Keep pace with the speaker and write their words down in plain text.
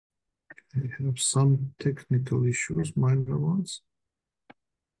I have some technical issues, minor ones.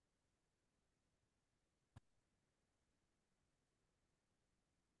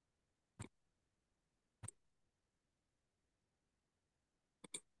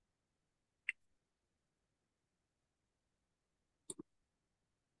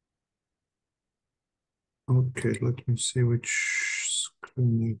 Okay, let me see which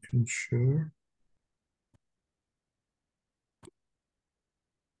screen I can share.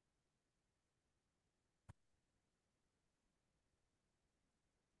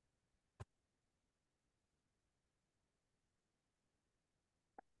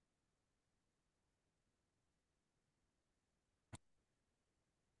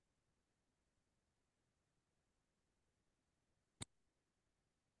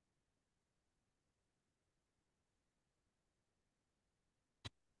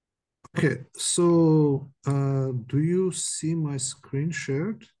 Okay, so do you see my screen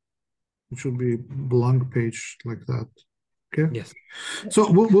shared? It should be blank page like that. Okay. Yes.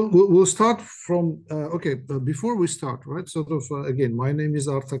 So we'll start from okay. Before we start, right? Sort of again, my name is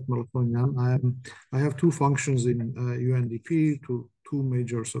Artak Melkonyan. I have two functions in UNDP, two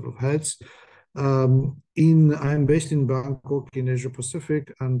major sort of heads. I'm based in Bangkok in Asia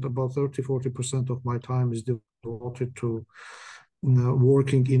Pacific, and about 30-40% of my time is devoted to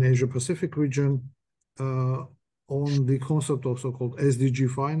working in Asia Pacific region on the concept of so-called SDG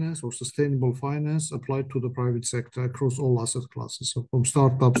finance or sustainable finance applied to the private sector across all asset classes. So from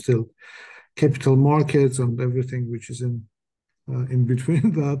startups till capital markets and everything which is in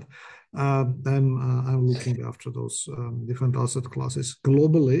between that. I'm looking after those different asset classes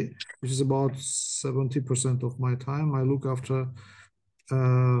globally, which is about 70% of my time. I look after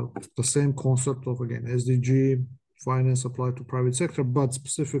the same concept of, again, SDG finance applied to private sector, but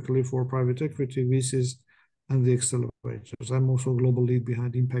specifically for private equity, VCs, and the accelerators. I'm also global lead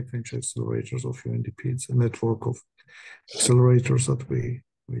behind Impact Venture Accelerators of UNDP. It's a network of accelerators that we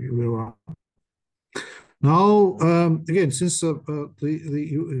run. Now, again, since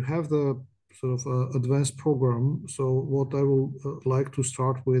you have the sort of advanced program, so what I will like to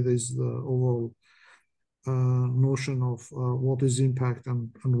start with is the overall notion of what is impact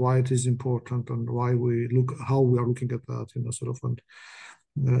and why it is important and how we are looking at that, sort of, and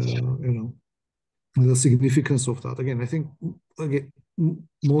the significance of that. Again, I think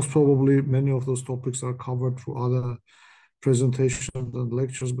most probably many of those topics are covered through other presentations and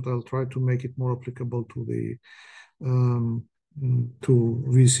lectures, but I'll try to make it more applicable to the to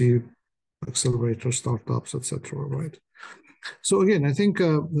VC accelerator startups, etc. Right. So again, I think,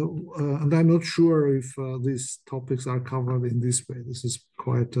 and I'm not sure if these topics are covered in this way. This is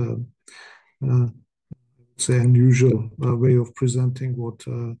quite, say, unusual way of presenting what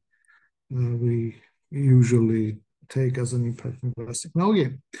we usually take as an impact investing. Now,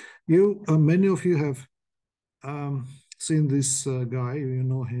 again, many of you have seen this guy. You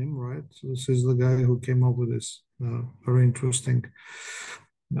know him, right? So this is the guy who came up with this very interesting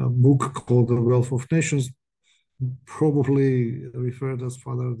book called The Wealth of Nations, probably referred as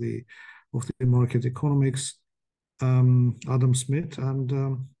father of the market economics, Adam Smith. And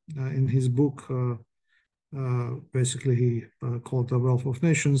in his book, basically he called The Wealth of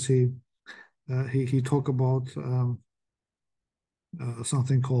Nations, he talked about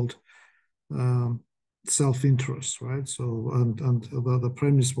something called self-interest, right? So, and the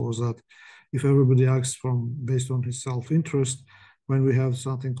premise was that if everybody acts based on his self-interest, when we have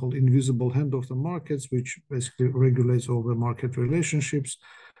something called invisible hand of the markets, which basically regulates all the market relationships,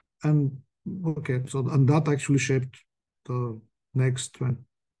 and that actually shaped the next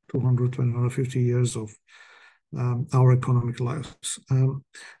 200, 250 years of our economic lives.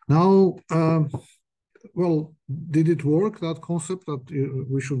 Now, well, did it work, that concept that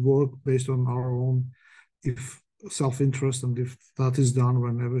we should work based on our own self-interest, and if that is done,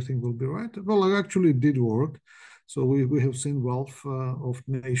 when everything will be right? Well, it actually did work. So we have seen wealth of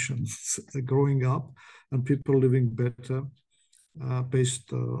nations growing up and people living better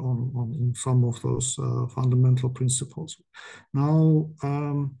based on some of those fundamental principles. Now,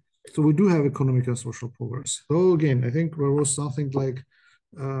 so we do have economic and social progress. So again, I think there was something like,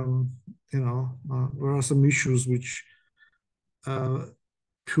 there are some issues which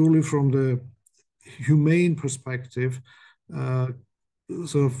purely from the humane perspective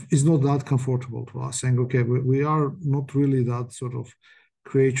sort of is not that comfortable to us, saying, okay, we are not really that sort of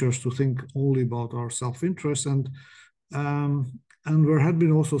creatures to think only about our self-interest, and there had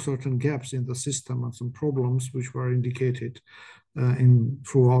been also certain gaps in the system and some problems which were indicated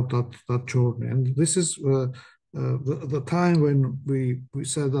throughout that journey. And this is the time when we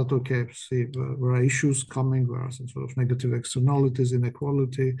said that, okay, see, there are issues coming, there are some sort of negative externalities,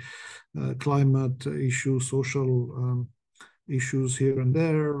 inequality, climate issues, social issues here and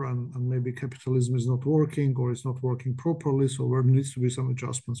there, and maybe capitalism is not working or it's not working properly, so there needs to be some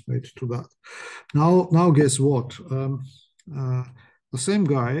adjustments made to that. Now guess what? The same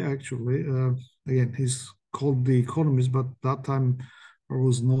guy, actually, again, he's called The Economist, but that time there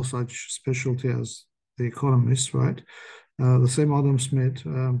was no such specialty as The Economist, right? The same Adam Smith,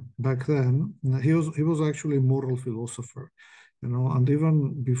 back then, he was actually a moral philosopher, you know, and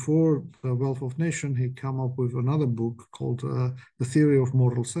even before The Wealth of Nations, he came up with another book called The Theory of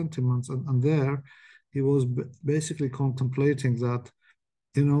Moral Sentiments, and there he was basically contemplating that,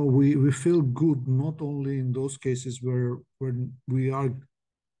 you know, we feel good not only in those cases where we are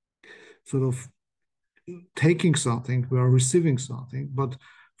sort of taking something, we are receiving something, but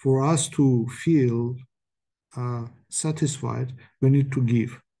for us to feel satisfied, we need to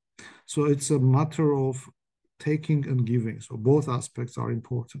give. So it's a matter of taking and giving. So both aspects are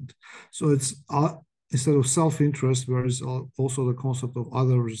important. So it's instead of self-interest, there is also the concept of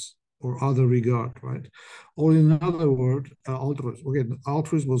others or other regard, right? Or in other words, altruism. Again,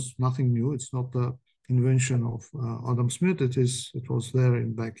 altruism was nothing new. It's not the invention of Adam Smith. It was there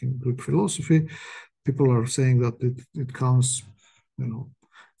back in Greek philosophy. People are saying that it comes, you know,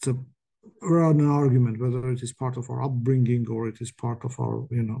 it's an argument whether it is part of our upbringing or it is part of our,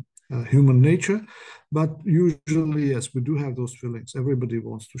 you know, human nature. But usually, yes, we do have those feelings. Everybody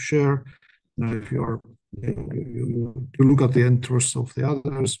wants to share. Now, if you look at the interests of the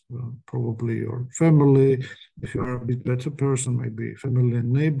others, probably your family. If you are a bit better person, maybe family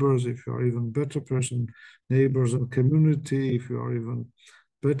and neighbors. If you are even better person, neighbors and community. If you are even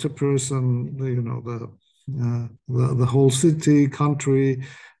better person, you know, the whole city, country,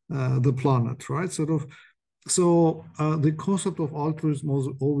 the planet, right? Sort of. So the concept of altruism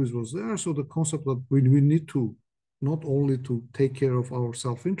always was there. So the concept that we need to not only to take care of our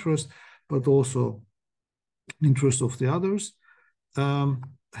self-interest, but also interest of the others,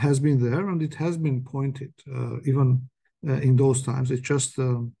 has been there, and it has been pointed even in those times. It's just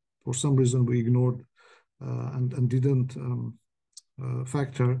for some reason we ignored and didn't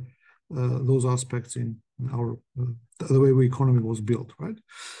factor those aspects in our the way the economy was built, right?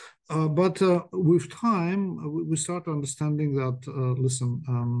 But with time, we start understanding that, listen,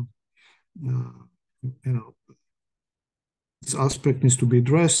 you know, this aspect needs to be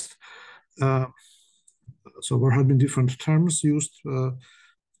addressed. So there have been different terms used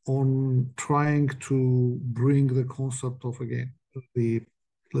on trying to bring the concept of, again,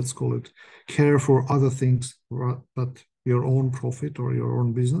 let's call it care for other things, but your own profit or your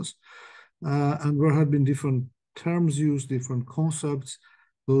own business. And there have been different terms used, different concepts.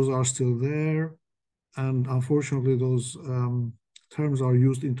 Those are still there. And unfortunately, those terms are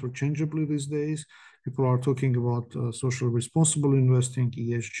used interchangeably these days. People are talking about social responsible investing,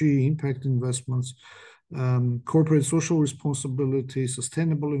 ESG, impact investments, corporate social responsibility,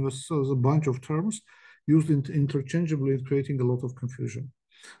 sustainable investment. So there's a bunch of terms used interchangeably, creating a lot of confusion.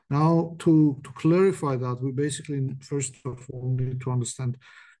 Now, to clarify that, we basically first of all need to understand,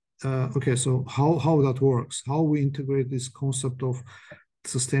 okay, so how that works, how we integrate this concept of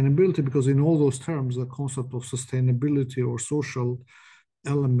sustainability, because in all those terms, the concept of sustainability or social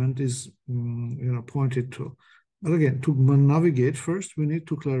element is pointed to. But again, to navigate first, we need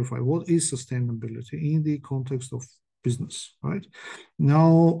to clarify what is sustainability in the context of business, right?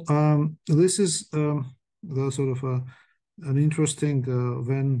 Now, this is the sort of an interesting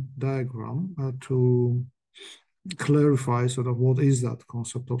Venn diagram to clarify sort of what is that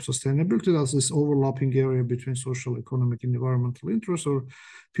concept of sustainability. That's this overlapping area between social, economic, and environmental interests, or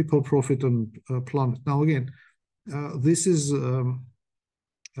people, profit, and planet. Now, again, this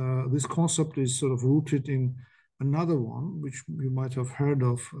concept is sort of rooted in another one, which you might have heard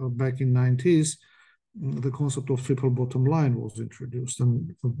of back in 90s. The concept of triple bottom line was introduced,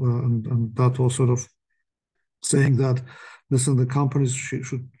 and that was sort of saying that, listen, the companies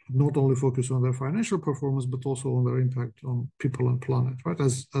should not only focus on their financial performance, but also on their impact on people and planet, right?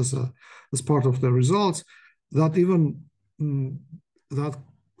 As part of the results, that even that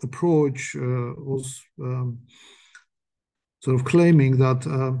approach was sort of claiming that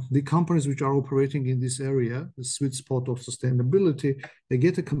the companies which are operating in this area, the sweet spot of sustainability, they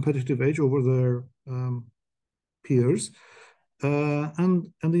get a competitive edge over their peers.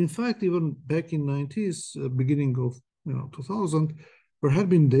 And in fact, even back in 90s, beginning of 2000, there had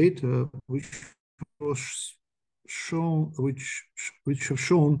been data which was shown, which have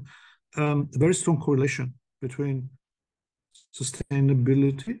shown a very strong correlation between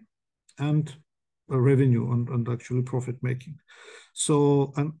sustainability and revenue and actually profit making.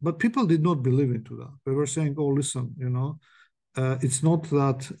 So, but people did not believe into that. They were saying, "Oh, listen, it's not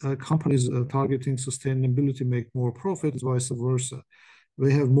that companies targeting sustainability make more profits, vice versa.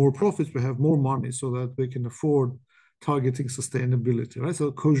 They have more profits, they have more money, so that they can afford targeting sustainability, right?"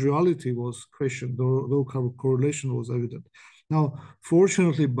 So causality was questioned, though correlation was evident. Now,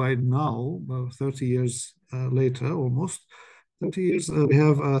 fortunately, by now, 30 years later, almost 30 years, we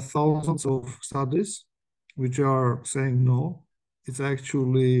have thousands of studies which are saying no. It's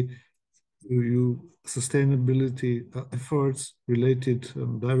actually sustainability efforts related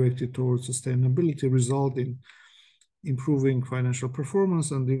directed towards sustainability result in improving financial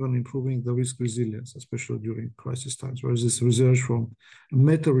performance and even improving the risk resilience, especially during crisis times. Whereas this research from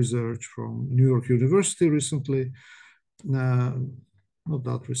meta research from New York University recently, not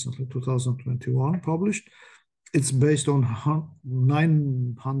that recently, 2021 published, it's based on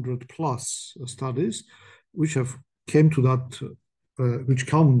 900 plus studies, which have came to that, which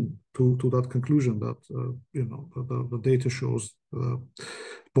come to that conclusion that the data shows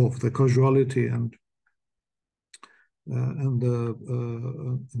both the causality and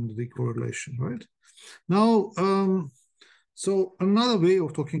the correlation, right? Now, so another way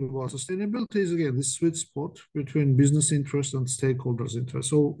of talking about sustainability is, again, this sweet spot between business interest and stakeholders' interest.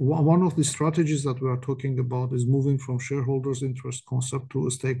 So one of the strategies that we are talking about is moving from shareholders' interest concept to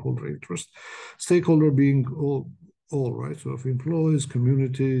a stakeholder interest. Stakeholder being all right, so of employees,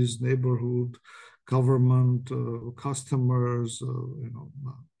 communities, neighborhood, government, customers,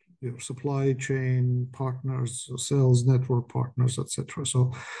 your supply chain partners, sales network partners, etc.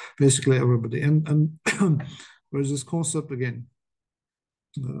 So basically everybody. And there's this concept again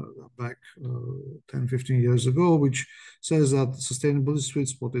back 10, 15 years ago, which says that sustainability sweet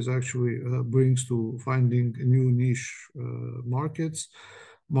spot is actually brings to finding new niche markets,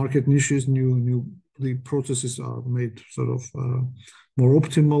 market niches, the processes are made sort of more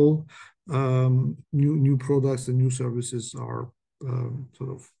optimal, new products and new services are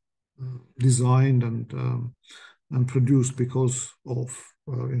sort of designed and produced because of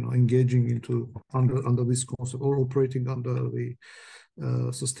engaging into under this concept or operating under the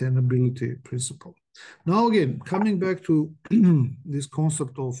sustainability principle. Now, again, coming back to this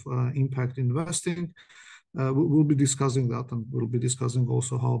concept of impact investing, we'll be discussing that, and we'll be discussing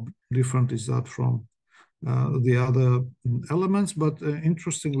also how different is that from the other elements. But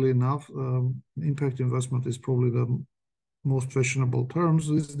interestingly enough, impact investment is probably the most fashionable terms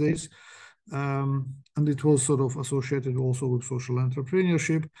these days. And it was sort of associated also with social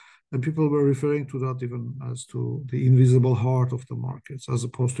entrepreneurship. And people were referring to that even as to the invisible heart of the markets, as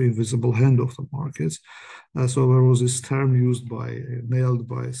opposed to invisible hand of the markets. So there was this term used nailed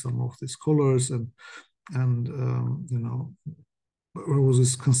by some of the scholars, and there was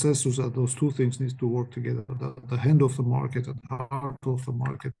this consensus that those two things need to work together, that the hand of the market and heart of the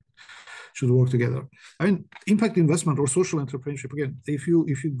market should work together. I mean, impact investment or social entrepreneurship, again, if you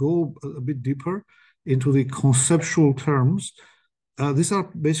go a bit deeper into the conceptual terms, these are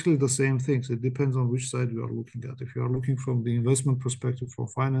basically the same things. It depends on which side you are looking at. If you are looking from the investment perspective, from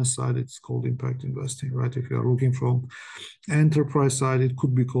finance side, it's called impact investing, right? If you are looking from enterprise side, it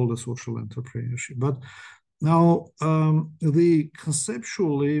could be called a social entrepreneurship. But now,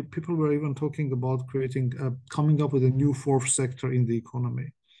 conceptually, people were even talking about coming up with a new fourth sector in the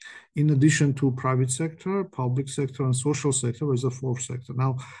economy. In addition to private sector, public sector, and social sector, there is a fourth sector.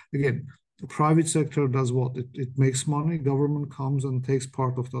 Now, again, the private sector does what? It makes money. Government comes and takes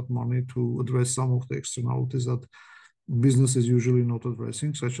part of that money to address some of the externalities that business is usually not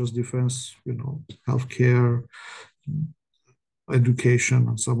addressing, such as defense, healthcare, education,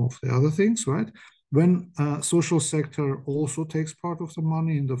 and some of the other things, right? When social sector also takes part of the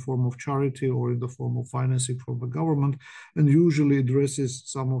money in the form of charity or in the form of financing from the government, and usually addresses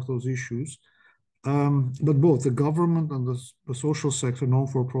some of those issues. But both the government and the social sector,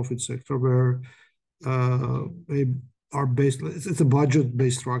 non-for-profit sector, where they are based, it's a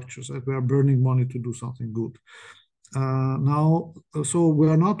budget-based structure, so we are burning money to do something good. So we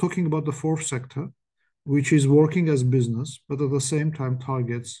are now talking about the fourth sector, which is working as business, but at the same time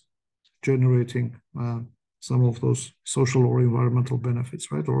targets generating some of those social or environmental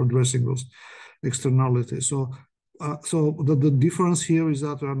benefits, right? Or addressing those externalities. So the difference here is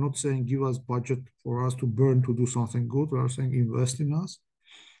that we are not saying give us budget for us to burn to do something good. We are saying invest in us.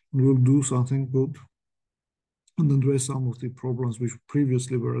 We will do something good and address some of the problems which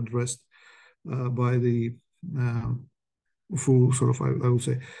previously were addressed by the full sort of, I would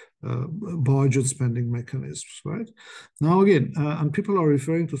say, budget spending mechanisms, right? Now, again, and people are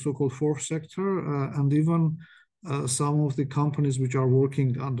referring to so-called fourth sector, and even some of the companies which are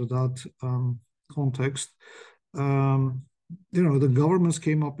working under that context, the governments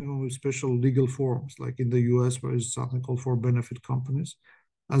came up with special legal forms, like in the US, where it's something called for benefit companies,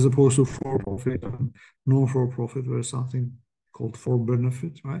 as opposed to for profit and non for profit, where something called for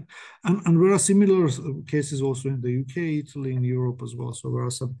benefit, right? And there are similar cases also in the UK, Italy, in Europe as well. So there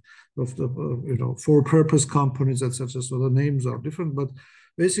are some of the for purpose companies, etc. So the names are different, but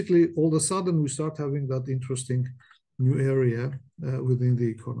basically all of a sudden we start having that interesting new area within the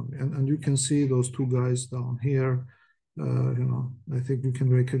economy, and you can see those two guys down here. I think you can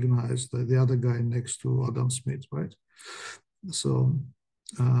recognize the other guy next to Adam Smith, right? So.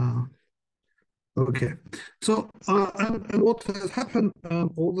 Okay, so and what has happened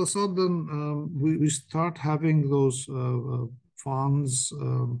all of a sudden, we start having those funds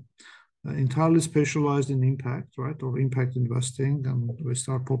entirely specialized in impact, right, or impact investing, and we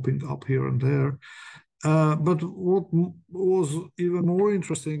start popping up here and there. But what was even more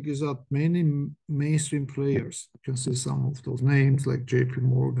interesting is that many mainstream players, you can see some of those names like JP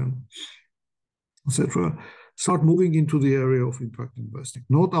Morgan, etc., start moving into the area of impact investing,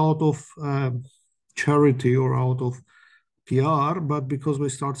 not out of charity or out of PR, but because we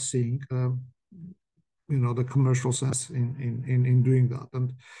start seeing, the commercial sense in doing that.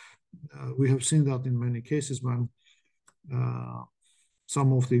 And we have seen that in many cases when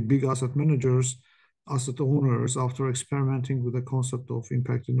some of the big asset managers, asset owners, after experimenting with the concept of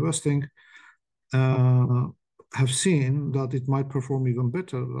impact investing, have seen that it might perform even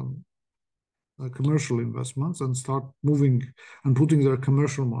better than commercial investments, and start moving and putting their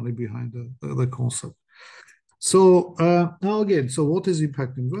commercial money behind the concept. So now again, so what is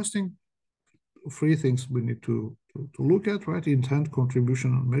impact investing? Three things we need to look at, right? Intent,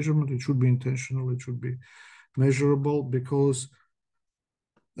 contribution, and measurement. It should be intentional. It should be measurable, because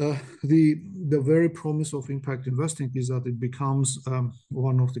the very promise of impact investing is that it becomes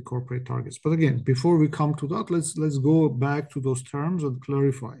one of the corporate targets. But again, before we come to that, let's go back to those terms and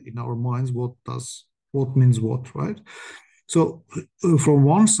clarify in our minds what means what, right? So from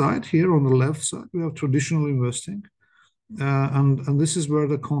one side here on the left side, we have traditional investing, and this is where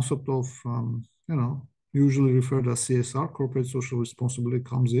the concept of usually referred as CSR, corporate social responsibility,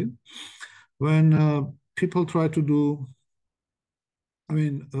 comes in. When people try to do,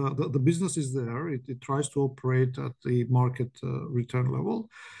 the business is there. It tries to operate at the market return level,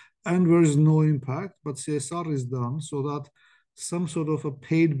 and there is no impact, but CSR is done so that some sort of a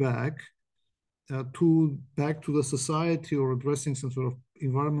paid back back to the society, or addressing some sort of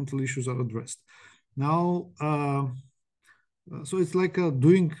environmental issues are addressed. Now, so it's like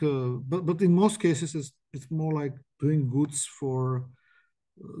doing, but in most cases, it's more like doing good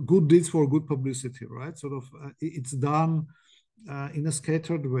deeds for good publicity, right? Sort of, it's done in a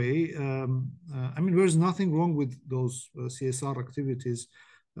scattered way. There's nothing wrong with those CSR activities.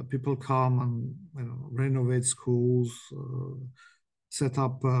 People come and renovate schools, set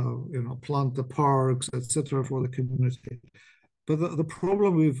up, plant the parks, etc., for the community. But the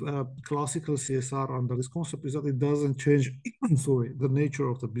problem with classical CSR under this concept is that it doesn't change, the nature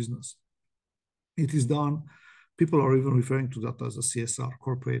of the business. It is done. People are even referring to that as a CSR,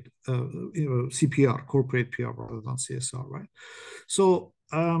 corporate, CPR, corporate PR, rather than CSR, right? So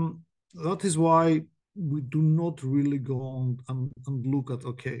that is why we do not really go on and look at,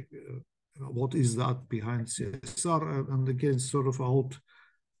 okay, what is that behind CSR? And again, sort of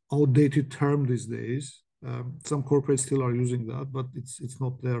outdated term these days. Some corporates still are using that, but it's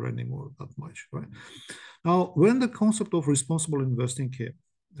not there anymore that much, right? Now, when the concept of responsible investing came,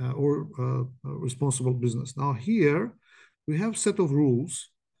 or responsible business, now here we have set of rules,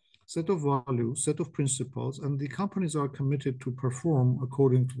 set of values, set of principles, and the companies are committed to perform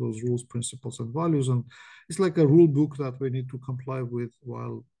according to those rules, principles, and values. And it's like a rule book that we need to comply with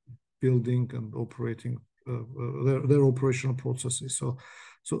while building and operating their operational processes.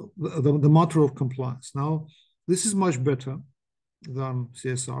 So the matter of compliance. Now, this is much better than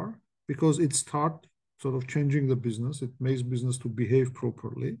CSR because it starts sort of changing the business. It makes business to behave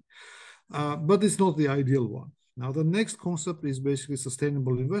properly, but it's not the ideal one. Now, the next concept is basically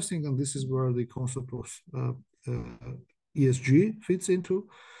sustainable investing, and this is where the concept of ESG fits into.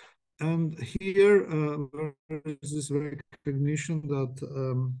 And here there is this recognition that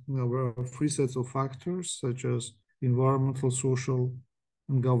there are three sets of factors, such as environmental, social,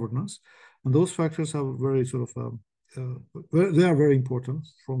 and governance. And those factors have very sort of, they are very important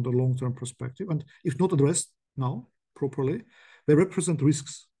from the long-term perspective. And if not addressed now properly, they represent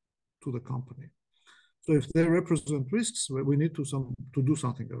risks to the company. So if they represent risks, we need to do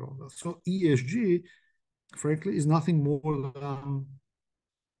something around that. So ESG, frankly, is nothing more than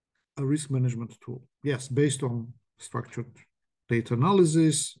a risk management tool. Yes, based on structured data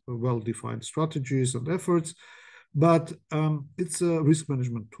analysis, well-defined strategies and efforts, but it's a risk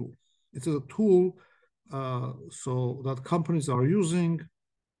management tool. It's a tool so that companies are using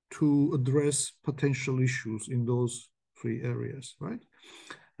to address potential issues in those three areas, right?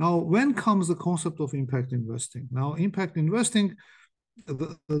 Now, when comes the concept of impact investing? Now, impact investing,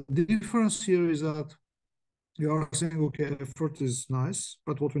 the difference here is that you are saying, okay, effort is nice,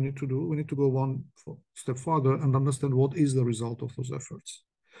 but what we need to do, we need to go one step further and understand what is the result of those efforts.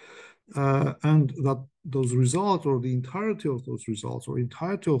 And that those results or the entirety of those results or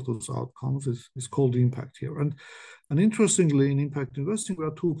entirety of those outcomes is called impact here. And interestingly, in impact investing, there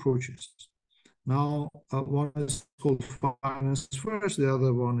are two approaches. Now, one is called finance first. The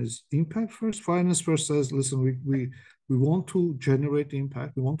other one is impact first. Finance first says, listen, we want to generate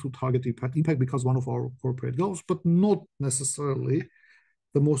impact. We want to target impact. Impact becomes one of our corporate goals, but not necessarily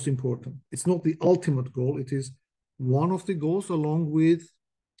the most important. It's not the ultimate goal. It is one of the goals along with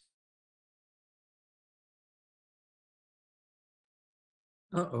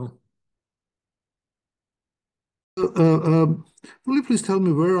Uh-oh. Will you please tell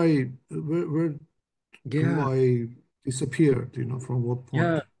me where do Yeah. I disappeared? From what point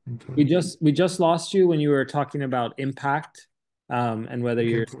Yeah. in time? We just lost you when you were talking about impact, and whether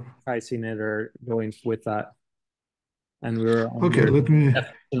Okay, you're pricing it or going with that. And we were on okay. your Let me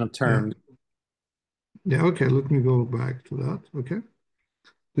definition of yeah terms. yeah. Okay, let me go back to that. Okay,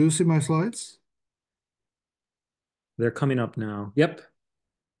 do you see my slides? They're coming up now. Yep.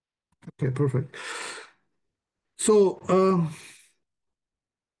 Okay, perfect. So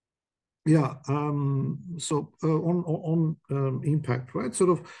yeah, on impact, right? Sort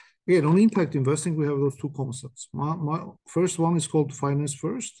of again on impact investing, we have those two concepts. My first one is called finance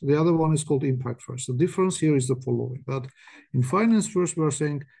first. The other one is called impact first. The difference here is the following: that in finance first, we are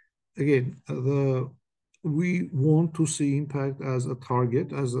saying again we want to see impact as a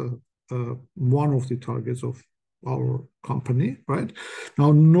target, as a one of the targets of our company, right?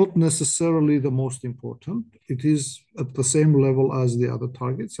 Now, not necessarily the most important. It is at the same level as the other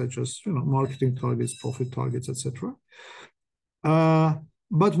targets, such as marketing targets, profit targets, etc.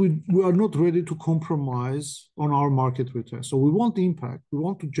 But we are not ready to compromise on our market return. So we want impact. We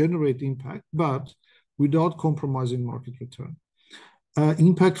want to generate impact, but without compromising market return.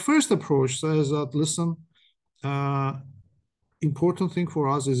 Impact first approach says that, listen, important thing for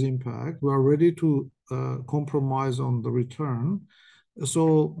us is impact. We are ready to compromise on the return.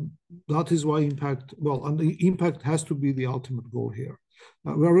 So that is why impact, well, and the impact has to be the ultimate goal here.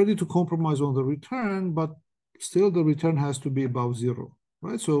 We are ready to compromise on the return, but still the return has to be above zero,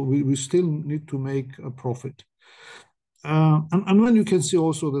 right? So we still need to make a profit. And when you can see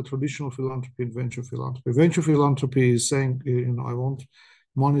also the traditional philanthropy and venture philanthropy. Venture philanthropy is saying, I want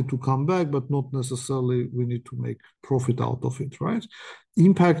money to come back, but not necessarily we need to make profit out of it, right?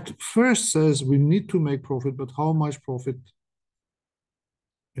 Impact first says we need to make profit, but how much profit,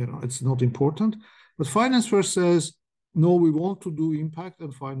 it's not important. But finance first says, no, we want to do impact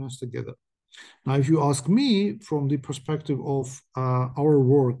and finance together. Now, if you ask me from the perspective of our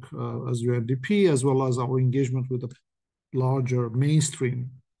work as UNDP, as well as our engagement with the larger mainstream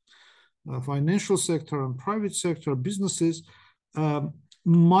financial sector and private sector businesses,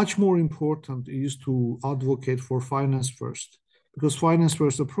 much more important is to advocate for finance first, because finance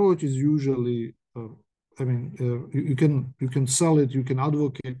first approach is usually, you can sell it, you can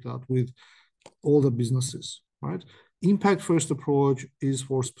advocate that with all the businesses, right? Impact first approach is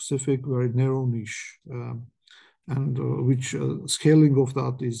for specific, very narrow niche, and which scaling of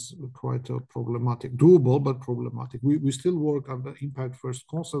that is quite problematic, doable, but problematic. We still work on the impact first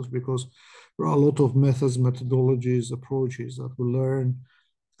concepts because there are a lot of methods, methodologies, approaches that we learn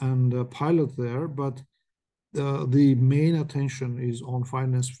and pilot there, but the main attention is on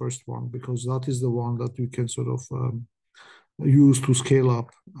finance first one, because that is the one that you can sort of use to scale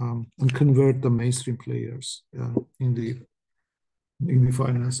up and convert the mainstream players in the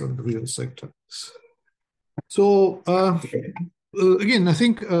finance and the real sector. So again, I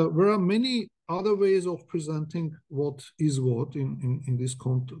think there are many other ways of presenting what is what in this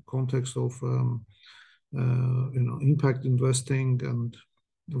context of impact investing and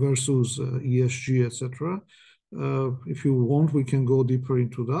versus ESG, etc. If you want, we can go deeper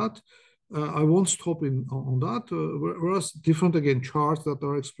into that. I won't stop on that. Whereas different, again, charts that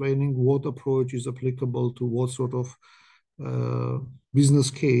are explaining what approach is applicable to what sort of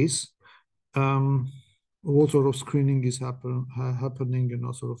business case, what sort of screening is happening,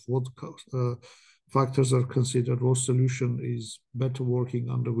 sort of what factors are considered, what solution is better working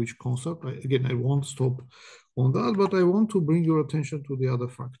under which concept. Again, I won't stop on that, but I want to bring your attention to the other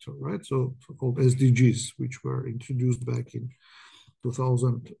factor, right? So-called SDGs, which were introduced back in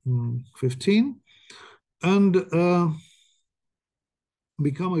 2015 and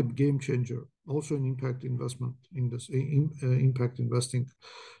become a game changer, also in impact investment in this impact investing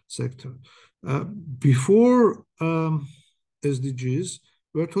sector. Before SDGs,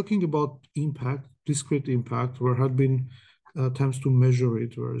 we're talking about impact, discrete impact, where had been attempts to measure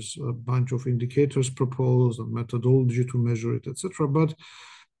it. There's a bunch of indicators proposed and methodology to measure it, etc. But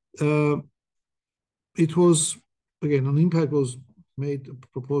it was, again, an impact was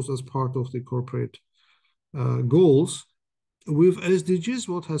proposed as part of the corporate goals. With SDGs,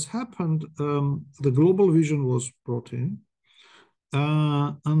 what has happened, the global vision was brought in,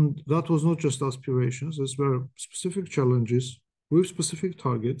 and that was not just aspirations. These were specific challenges with specific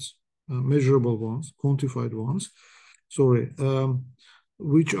targets, measurable ones, quantified ones,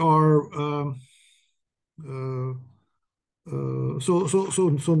 which are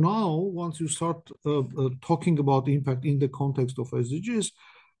so now once you start talking about impact in the context of SDGs,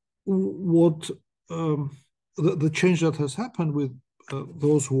 what the change that has happened with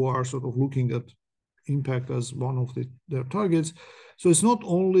those who are sort of looking at impact as one of their targets. So it's not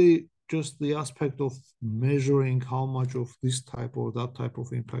only just the aspect of measuring how much of this type or that type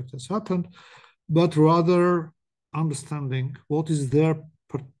of impact has happened, but rather understanding what is their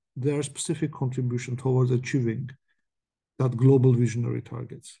specific contribution towards achieving that global visionary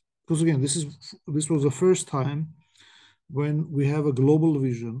targets. Because again, this was the first time when we have a global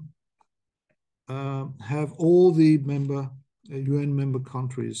vision, have all the UN member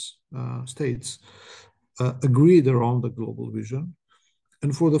countries, states, agreed around the global vision.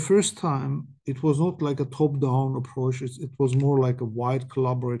 And for the first time, it was not like a top-down approach. It was more like a wide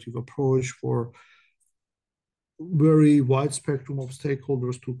collaborative approach for very wide spectrum of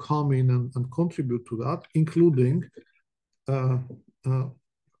stakeholders to come in and contribute to that, including, I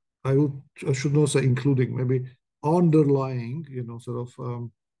should not say including, maybe underlying, sort of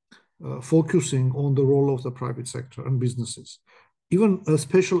focusing on the role of the private sector and businesses. Even a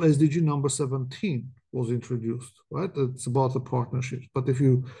special SDG number 17 was introduced, right? It's about the partnerships. But if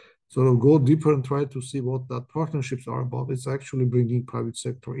you sort of go deeper and try to see what that partnerships are about, it's actually bringing private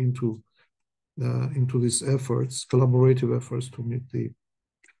sector into these efforts, collaborative efforts to meet the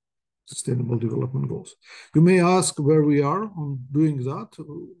Sustainable Development Goals. You may ask where we are on doing that.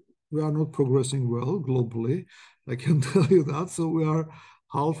 We are not progressing well globally, I can tell you that. So we are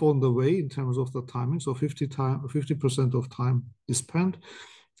half on the way in terms of the timing. So 50% of time is spent,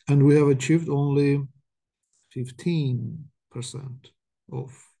 and we have achieved only 15%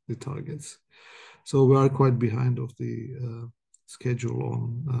 of the targets. So we are quite behind of the schedule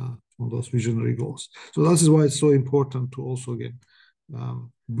on those visionary goals. So that is why it's so important to also again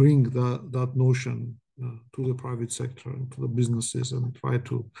bring that notion to the private sector and to the businesses and try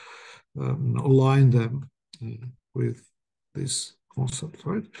to align them with this concept,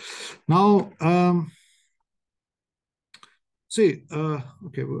 right? Now,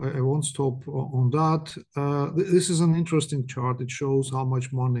 okay, I won't stop on that. This is an interesting chart. It shows how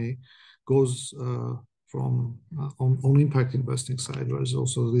much money goes from on impact investing side. There's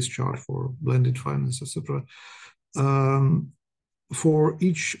also this chart for blended finance, etc. For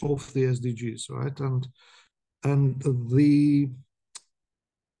each of the SDGs, right? And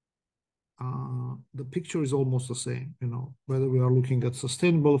the picture is almost the same, whether we are looking at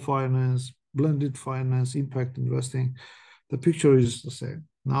sustainable finance, blended finance, impact investing, the picture is the same.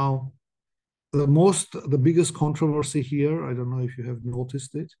 Now, the biggest controversy here, I don't know if you have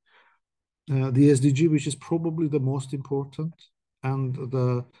noticed it, the SDG, which is probably the most important, and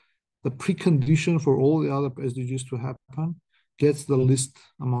the precondition for all the other SDGs to happen, gets the least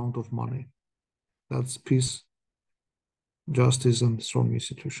amount of money. That's peace, justice, and strong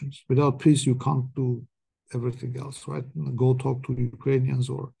institutions. Without peace, you can't do everything else, right? Go talk to Ukrainians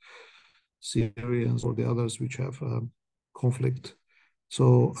or Syrians or the others which have conflict.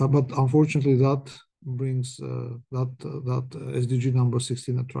 So, but unfortunately, that brings that SDG number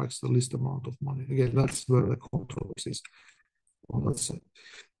 16 attracts the least amount of money. Again, that's where the controversy is on that side.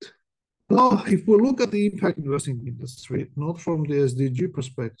 Now, if we look at the impact investing industry, not from the SDG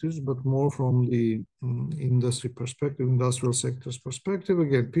perspectives, but more from the industry perspective, industrial sector's perspective,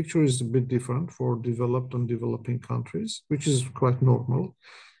 again, picture is a bit different for developed and developing countries, which is quite normal.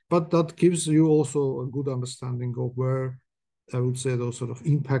 But that gives you also a good understanding of where I would say those sort of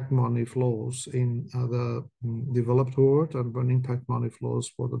impact money flows in the developed world and when impact money flows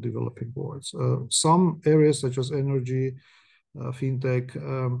for the developing worlds. Some areas such as energy, fintech,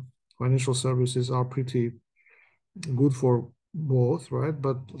 financial services are pretty good for both, right?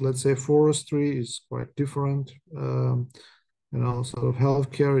 But let's say forestry is quite different. Sort of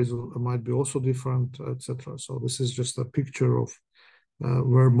healthcare might be also different, etc. So this is just a picture of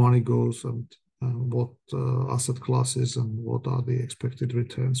where money goes and what asset classes and what are the expected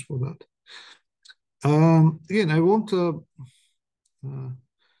returns for that. Again, I want to.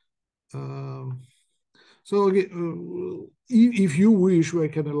 So again, if you wish, I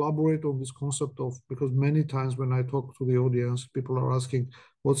can elaborate on this concept of, because many times when I talk to the audience, people are asking,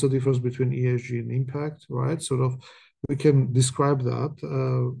 what's the difference between ESG and impact, right? Sort of, we can describe that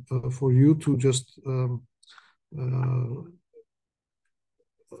for you to just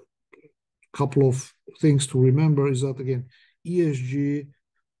couple of things to remember is that, again, ESG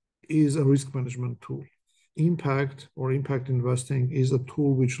is a risk management tool. Impact or impact investing is a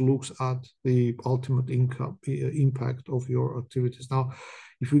tool which looks at the ultimate impact of your activities. Now,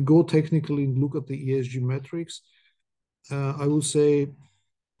 if we go technically and look at the ESG metrics, I would say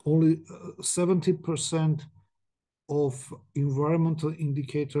only 70% of environmental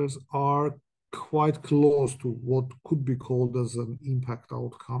indicators are quite close to what could be called as an impact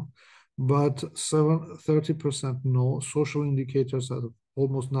outcome. But 30% no. Social indicators have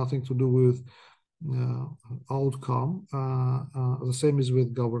almost nothing to do with outcome. The same is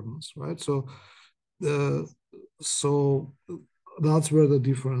with governance, right? So that's where the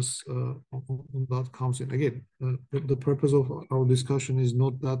difference on that comes in. Again, the purpose of our discussion is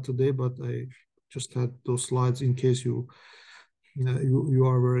not that today, but I just had those slides in case you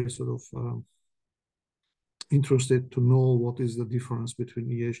are very sort of interested to know what is the difference between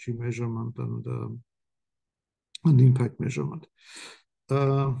ESG measurement and impact measurement.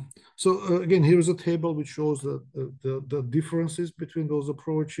 So again, here's a table which shows the differences between those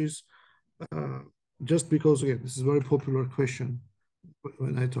approaches. Just because, again, this is a very popular question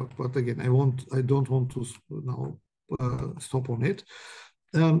when I talk, but again, I don't want to now stop on it.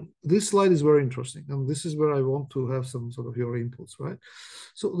 This slide is very interesting, and this is where I want to have some sort of your inputs, right?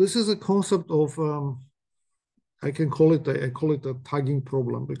 So this is a concept of I call it a tagging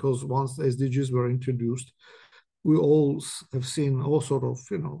problem, because once the SDGs were introduced, we all have seen all sort of,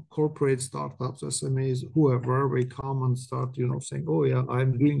 corporate startups, SMEs, whoever, they come and start, saying, oh yeah,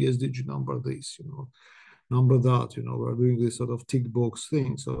 I'm doing SDG number this, number that, we're doing this sort of tick box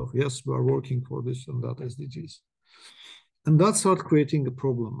thing. So yes, we're working for this and that SDGs. And that starts creating a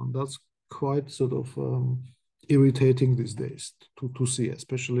problem. And that's quite sort of irritating these days to see,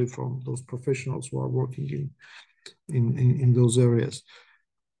 especially from those professionals who are working in those areas.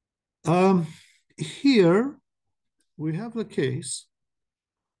 Here, we have the case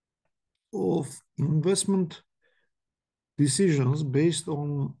of investment decisions based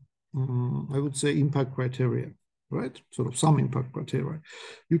on, I would say, impact criteria, right? Sort of some impact criteria.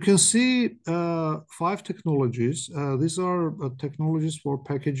 You can see 5 technologies. These are technologies for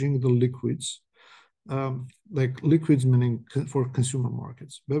packaging the liquids, like liquids meaning for consumer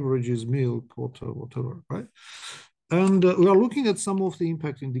markets, beverages, milk, water, whatever, right? And we are looking at some of the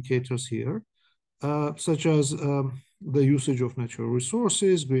impact indicators here, such as the usage of natural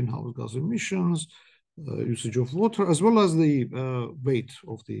resources, greenhouse gas emissions, usage of water, as well as the weight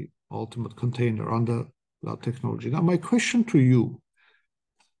of the ultimate container under that technology. Now, my question to you,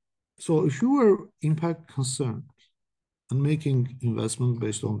 so if you were impact concerned and making investment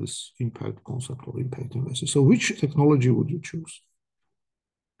based on this impact concept of impact investing, so which technology would you choose?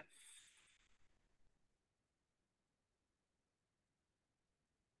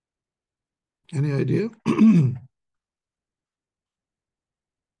 Any idea?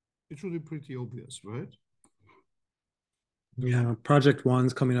 It should be pretty obvious, right? Yeah, Project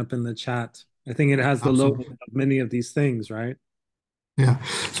One's coming up in the chat. I think it has the logo of many of these things, right? Yeah,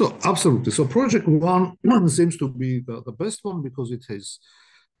 so absolutely. So Project One seems to be the best one because it is,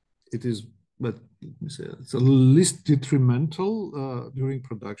 but let me say, it's the least detrimental during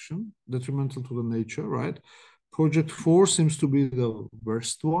production, detrimental to the nature, right? Project 4 seems to be the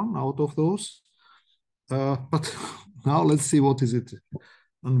worst one out of those. But now let's see what is it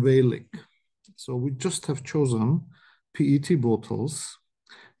unveiling. So we just have chosen PET bottles,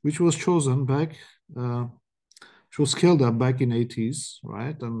 which was chosen back, which was scaled up back in 80s,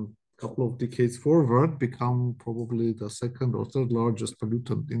 right? And a couple of decades forward, become probably the second or third largest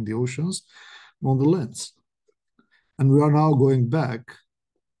pollutant in the oceans on the lands. And we are now going back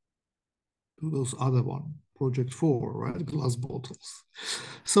to those other one, Project 4, right? Glass bottles.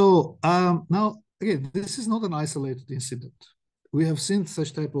 So now, again, this is not an isolated incident. We have seen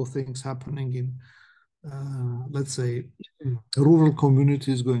such type of things happening in, let's say, rural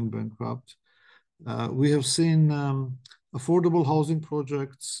communities going bankrupt. We have seen affordable housing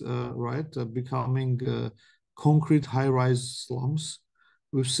projects, right, becoming concrete high-rise slums.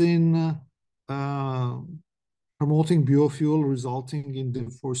 We've seen promoting biofuel resulting in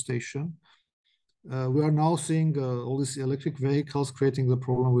deforestation. We are now seeing all these electric vehicles creating the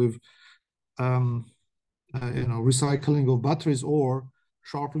problem with recycling of batteries, or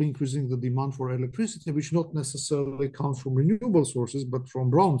sharply increasing the demand for electricity, which not necessarily comes from renewable sources, but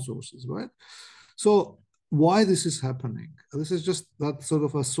from brown sources, right? So why this is happening? This is just that sort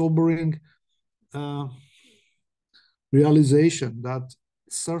of a sobering realization that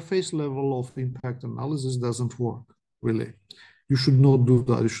surface level of impact analysis doesn't work, really. You should not do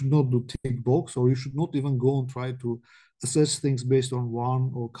that. You should not do tick box, or you should not even go and try to assess things based on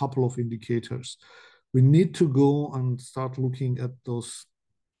one or a couple of indicators. We need to go and start looking at those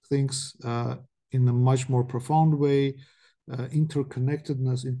things in a much more profound way,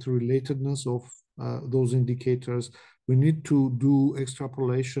 interconnectedness, interrelatedness of those indicators. We need to do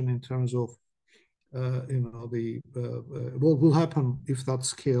extrapolation in terms of what will happen if that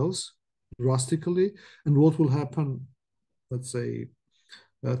scales drastically, and what will happen, let's say,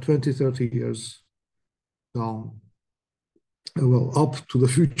 20, 30 years down, up to the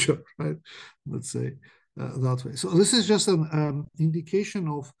future, right? Let's say that way. So this is just an indication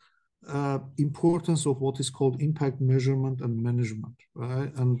of importance of what is called impact measurement and management,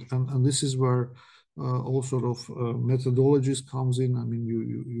 right? And this is where all sort of methodologies comes in. I mean,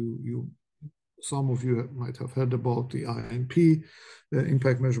 you some of you might have heard about the IMP,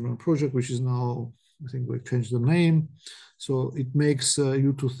 Impact Measurement Project, which is now, I think we've changed the name. So it makes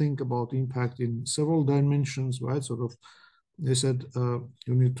you to think about impact in several dimensions, right? Sort of, they said you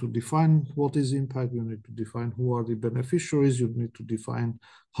need to define what is impact, you need to define who are the beneficiaries, you need to define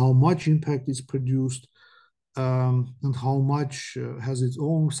how much impact is produced, and how much has its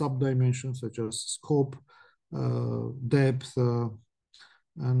own sub-dimensions, such as scope, depth,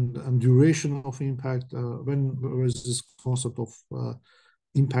 and duration of impact. When there is this concept of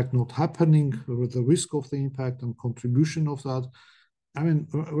impact not happening, with the risk of the impact and contribution of that. I mean,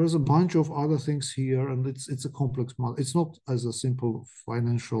 there's a bunch of other things here, and it's a complex model. It's not as a simple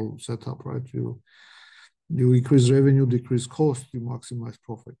financial setup, right? You increase revenue, decrease cost, you maximize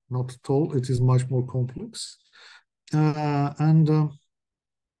profit. Not at all. It is much more complex, and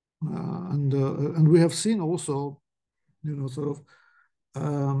we have seen also, sort of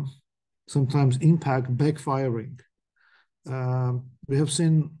sometimes impact backfiring. We have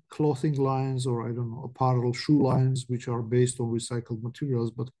seen clothing lines, or I don't know, apparel shoe lines, which are based on recycled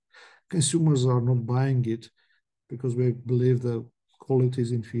materials, but consumers are not buying it because we believe the quality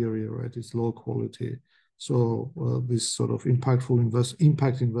is inferior, right? It's low quality. So this sort of impact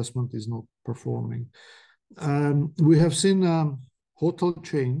investment is not performing. We have seen hotel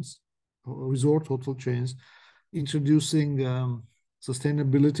chains, resort hotel chains, introducing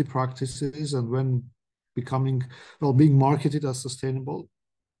sustainability practices, and when being marketed as sustainable,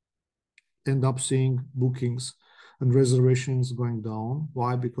 end up seeing bookings and reservations going down.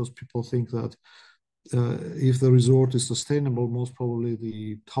 Why? Because people think that if the resort is sustainable, most probably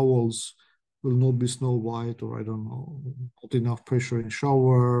the towels will not be snow white, or I don't know, not enough pressure in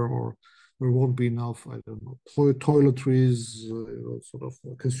shower, or there won't be enough, I don't know, toiletries, sort of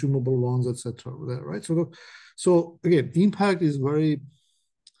consumable ones, etc. There, right? So again, impact is very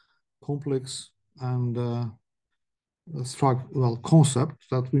complex and concept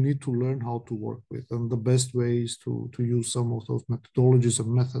that we need to learn how to work with, and the best way is to use some of those methodologies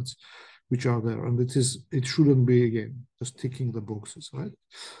and methods which are there, and it shouldn't be, again, just ticking the boxes, right?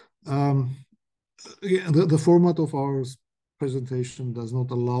 The format of our presentation does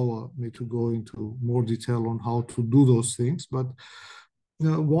not allow me to go into more detail on how to do those things, but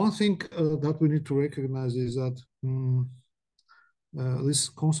one thing that we need to recognize is that this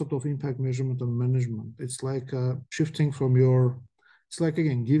concept of impact measurement and management, it's like shifting from it's like,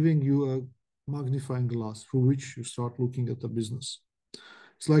 again, giving you a magnifying glass through which you start looking at the business.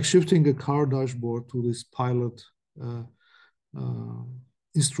 It's like shifting a car dashboard to this pilot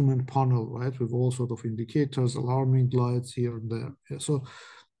instrument panel, right? With all sort of indicators, alarming lights here and there. Yeah, so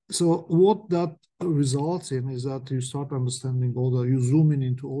what that results in is that you start understanding you zoom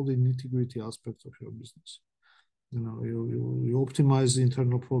into all the nitty-gritty aspects of your business. You optimize the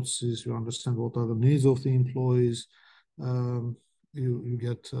internal processes, you understand what are the needs of the employees, you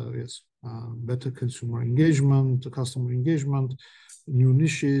get better consumer engagement, customer engagement, new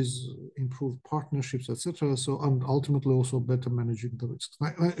niches, improved partnerships, etc. So, and ultimately also better managing the risks.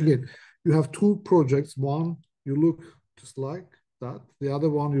 Again, you have two projects. One, you look just like that. The other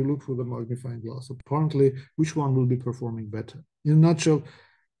one, you look through the magnifying glass. Apparently, which one will be performing better? In a nutshell,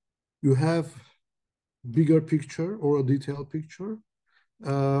 you have bigger picture or a detailed picture,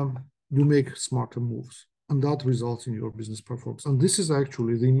 you make smarter moves. and that results in your business performance. And this is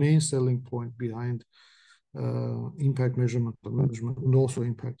actually the main selling point behind impact measurement and management, and also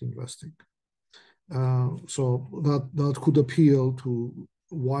impact investing. So that could appeal to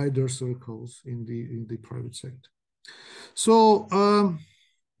wider circles in the private sector. So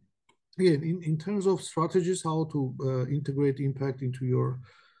again, in terms of strategies, how to integrate impact into your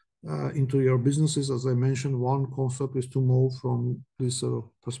businesses, as I mentioned, one concept is to move from this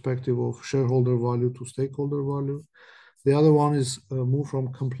perspective of shareholder value to stakeholder value. The other one is move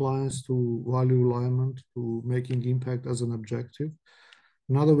from compliance to value alignment, to making impact as an objective.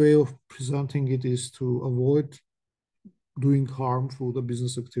 Another way of presenting it is to avoid doing harm through the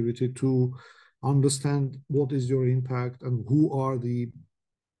business activity, to understand what is your impact and who are the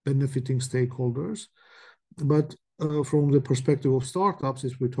benefiting stakeholders. But from the perspective of startups,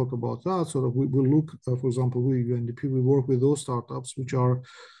 if we talk about that, so that we will look, for example, we UNDP, we work with those startups which are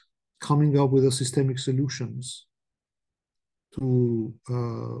coming up with systemic solutions to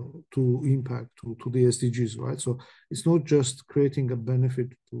impact to the SDGs, right? So it's not just creating a benefit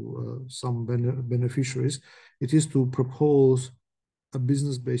to some beneficiaries. It is to propose a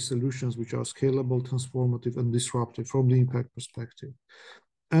business-based solutions which are scalable, transformative, and disruptive from the impact perspective.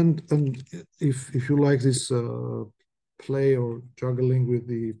 And if you like this play or juggling with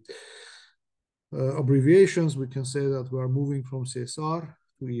the abbreviations, we can say that we are moving from CSR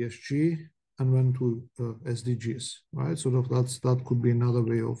to ESG and then to SDGs, right? So that could be another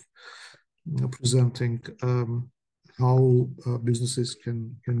way of presenting how businesses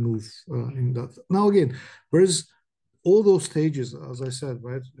can move in that. Now again, there's all those stages, as I said,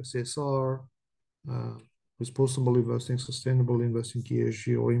 right? CSR, responsible investing, sustainable investing,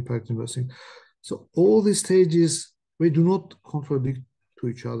 ESG, or impact investing. So all these stages, they do not contradict to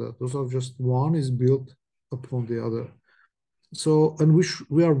each other. Those are just one is built upon the other. So, and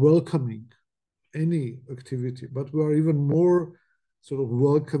we are welcoming any activity, but we are even more sort of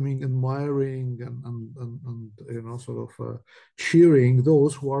welcoming, admiring, and sort of cheering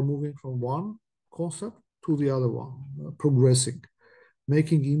those who are moving from one concept to the other one, progressing,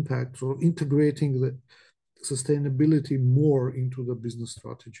 making impact, sort of integrating the sustainability more into the business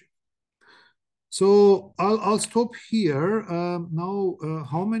strategy. So I'll stop here. Now,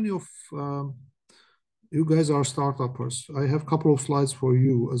 how many of you guys are startuppers? I have a couple of slides for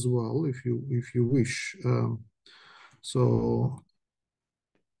you as well, if you wish.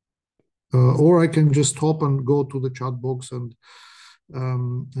 Or I can just stop and go to the chat box and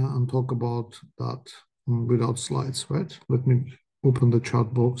talk about that without slides, right? Let me open the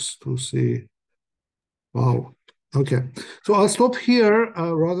chat box to see. Wow. Okay. So I'll stop here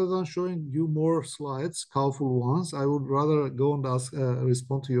rather than showing you more slides, colorful ones. I would rather go and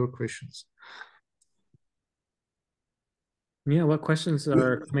respond to your questions. Yeah, what questions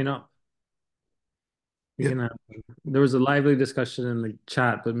are coming up? Yeah. There was a lively discussion in the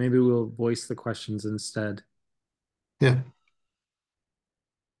chat, but maybe we'll voice the questions instead. Yeah.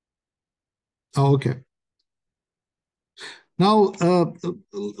 Oh, okay. Now,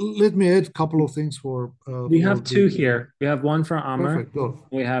 let me add a couple of things for. We have two here. We have one for Amr. Perfect. Go.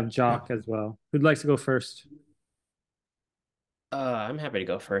 We have Jock as well. Who'd like to go first? I'm happy to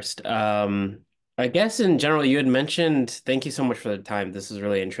go first. I guess in general, you had mentioned, thank you so much for the time. This is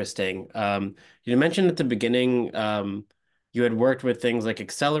really interesting. You mentioned at the beginning, you had worked with things like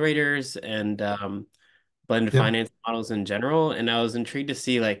accelerators and blended finance models in general. And I was intrigued to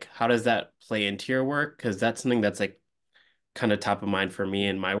see like, how does that play into your work? Because that's something that's like kind of top of mind for me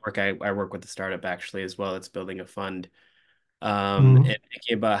in my work. I work with a startup actually as well. It's building a fund. And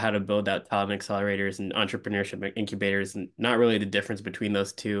thinking about how to build out talent accelerators and entrepreneurship incubators, and not really the difference between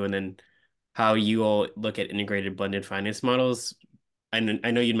those two, and then how you all look at integrated blended finance models. I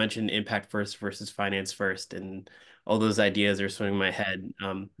know you mentioned impact first versus finance first, and all those ideas are swimming in my head,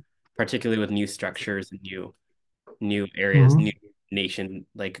 particularly with new structures and new areas, new nation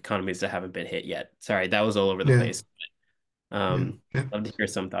like economies that haven't been hit yet. Sorry, that was all over the place. Love to hear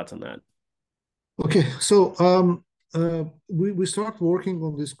some thoughts on that. Okay, so we start working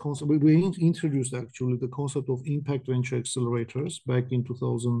on this concept. We introduced actually the concept of impact venture accelerators back in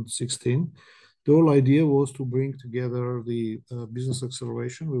 2016. The whole idea was to bring together the business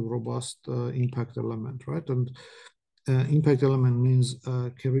acceleration with robust impact element, right? And impact element means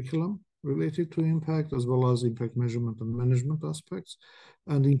curriculum related to impact, as well as impact measurement and management aspects,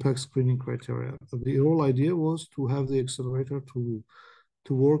 and impact screening criteria. The whole idea was to have the accelerator to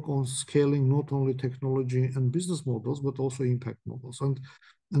work on scaling not only technology and business models, but also impact models. And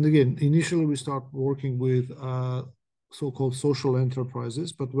again, initially we start working with so-called social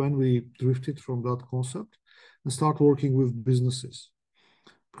enterprises, but when we drifted from that concept and start working with businesses.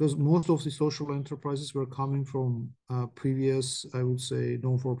 because most of the social enterprises were coming from previous, I would say,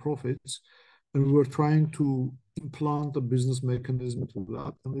 non-for-profits, and we were trying to implant a business mechanism to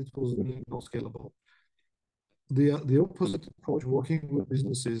that, and it was really not scalable. The opposite approach, working with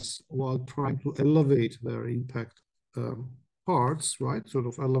businesses while trying to elevate their impact parts, right, sort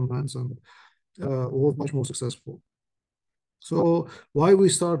of elements, and was much more successful. So why we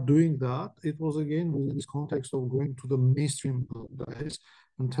start doing that? It was again within this context of going to the mainstream guys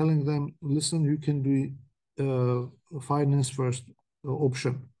and telling them, listen, you can do finance first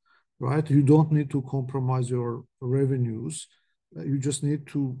option, right? You don't need to compromise your revenues. You just need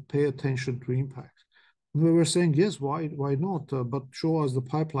to pay attention to impact. And we were saying, yes, why not? But show us the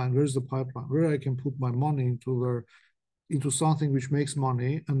pipeline. Where's the pipeline? Where I can put my money into something which makes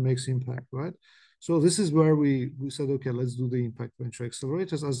money and makes impact, right? So this is where we said, okay, let's do the impact venture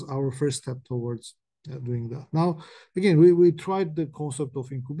accelerators as our first step towards doing that. Now, again, we tried the concept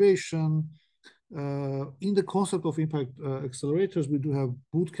of incubation. In the concept of impact accelerators, we do have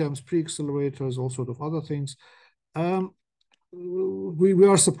boot camps, pre-accelerators, all sort of other things. We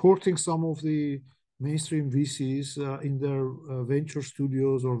are supporting some of the mainstream VCs in their venture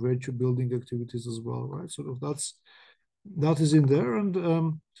studios or venture building activities as well, right? Sort of that is in there.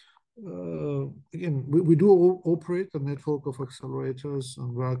 And again, we do operate a network of accelerators,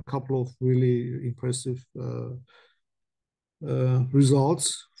 and there are a couple of really impressive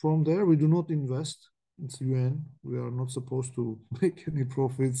results from there. We do not invest. It's UN. We are not supposed to make any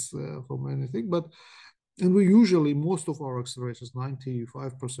profits from anything, and we usually, most of our accelerators,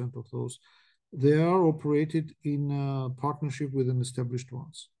 95% of those, they are operated in partnership with an established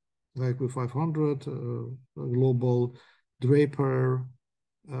ones, like with 500, Global, Draper,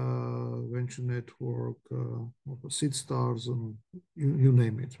 Venture Network, Seed Stars, and you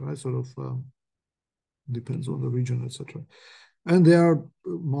name it, right? Sort of depends on the region, etc. And they are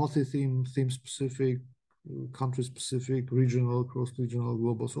multi-theme, theme-specific, country-specific, regional, cross-regional,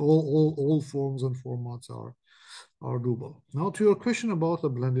 global. So all forms and formats are doable. Now to your question about the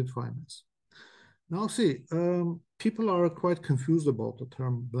blended finance. Now see, people are quite confused about the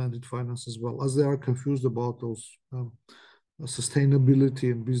term blended finance as well, as they are confused about those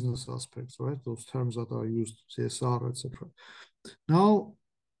sustainability and business aspects, right? Those terms that are used, CSR, etc. Now,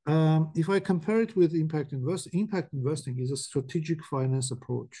 if I compare it with impact investing is a strategic finance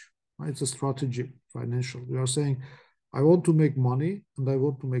approach, right? It's a strategy financial. We are saying, I want to make money and I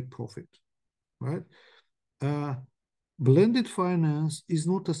want to make profit, right? Blended finance is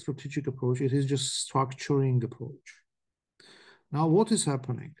not a strategic approach. It is just structuring approach. Now, what is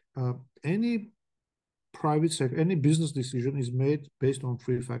happening? Any private sector, any business decision is made based on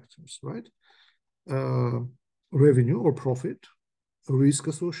three factors, right? Revenue or profit, risk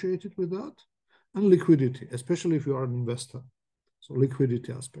associated with that, and liquidity, especially if you are an investor. So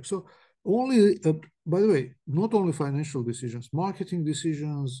liquidity aspect. So only, by the way, not only financial decisions, marketing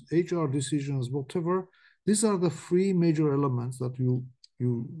decisions, HR decisions, whatever. These are the three major elements that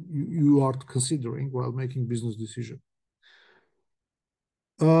you are considering while making business decision.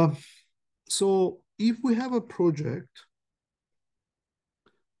 So if we have a project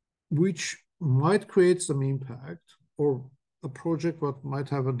which might create some impact, or a project that might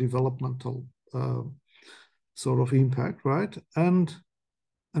have a developmental sort of impact, right? And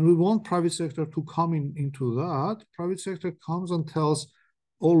we want private sector to come into that. Private sector comes and tells,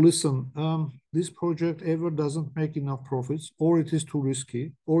 oh, listen, this project ever doesn't make enough profits, or it is too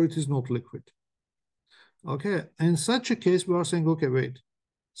risky, or it is not liquid. Okay, in such a case, we are saying, okay, wait.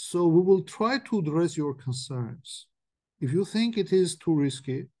 So we will try to address your concerns. If you think it is too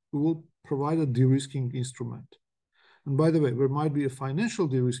risky, we will provide a de-risking instrument. And by the way, there might be a financial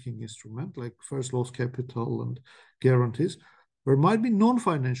de-risking instrument, like first loss capital and guarantees. There might be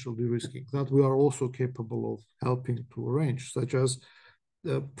non-financial de-risking that we are also capable of helping to arrange, such as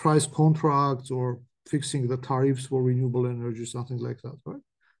price contracts or fixing the tariffs for renewable energy, something like that, right?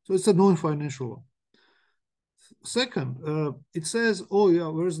 So it's a non-financial one. Second, it says, oh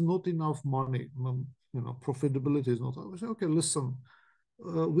yeah, there's not enough money, profitability is not. I say, okay, listen,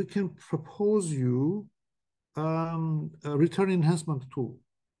 we can propose you a return enhancement tool,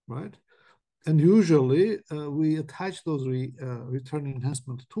 right? And usually we attach those return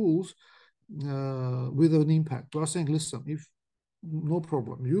enhancement tools with an impact. We are saying, listen, if no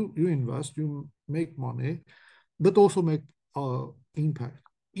problem, you invest, you make money, but also make impact.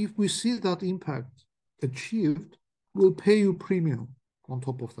 If we see that impact achieved, we'll pay you premium on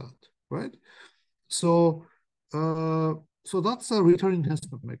top of that, right? So that's a return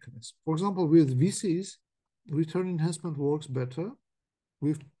enhancement mechanism. For example, with VCs, return enhancement works better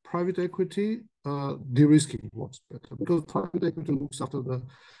with private equity, de-risking works better because private equity looks after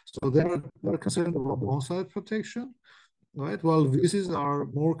so they're concerned about downside protection, right? While VCs are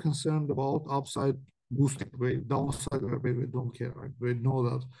more concerned about upside boosting. Downside, we don't care, right? We know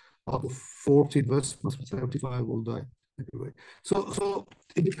that out of 40 investments, 35 will die anyway. So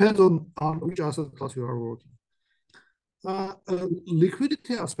it depends on which asset class you are working.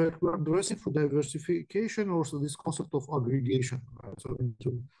 Liquidity aspect, we're addressing for diversification, also this concept of aggregation, right? So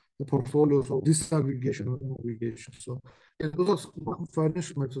into the portfolios of disaggregation and aggregation. So those are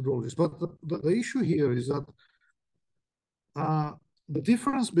financial methodologies. But the issue here is that the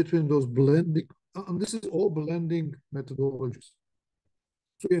difference between those blending, and this is all blending methodologies.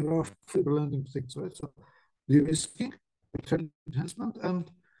 So you have three blending things, right? So de-risking, return enhancement,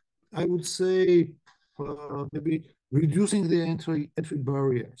 and I would say maybe reducing the entry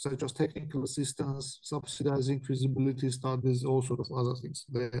barrier, such as technical assistance, subsidizing feasibility studies, all sort of other things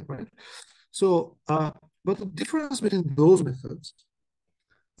there, right? So, but the difference between those methods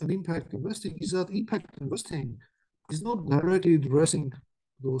and impact investing is that impact investing is not directly addressing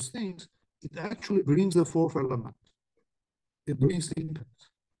those things. It actually brings the fourth element. It brings the impact.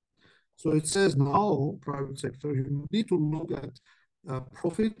 So it says now, private sector, you need to look at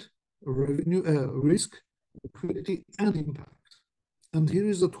profit, revenue, risk, liquidity, and impact. And here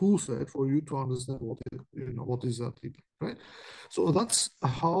is a tool set for you to understand what is that impact, right? So that's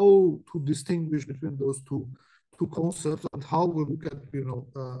how to distinguish between those two concepts and how we look at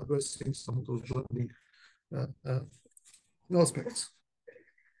addressing some of those blending aspects.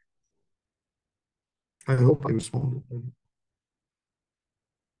 I hope I responded.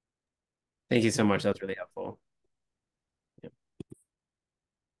 Thank you so much. That's really helpful.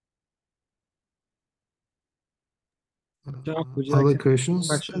 Joe, would you like Other to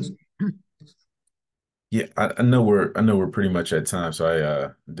questions? Yeah, I know we're pretty much at time, so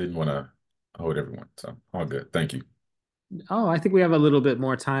I didn't want to hold everyone. So all good. Thank you. Oh, I think we have a little bit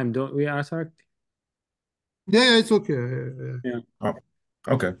more time, don't we, Artak? Yeah, it's okay. Yeah. Oh,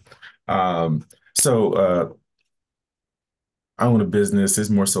 okay. So I own a business. It's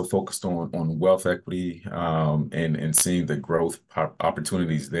more so focused on wealth equity and seeing the growth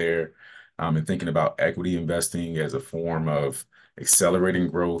opportunities there, and thinking about equity investing as a form of accelerating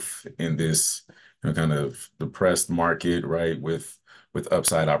growth in this kind of depressed market, right? With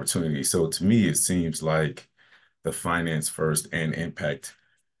upside opportunity. So to me, it seems like the finance first and impact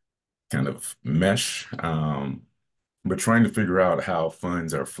kind of mesh. But trying to figure out how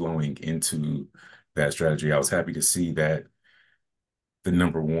funds are flowing into that strategy. I was happy to see that the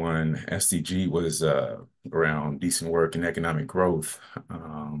number one SDG was around decent work and economic growth.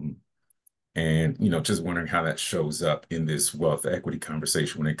 And, just wondering how that shows up in this wealth equity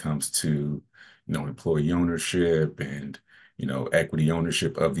conversation when it comes to, employee ownership and, equity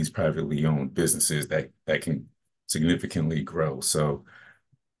ownership of these privately owned businesses that can significantly grow. So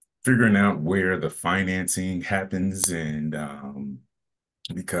figuring out where the financing happens and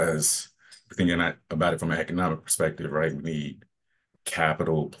because thinking about it from an economic perspective, right? We need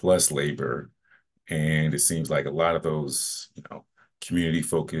capital plus labor. And it seems like a lot of those,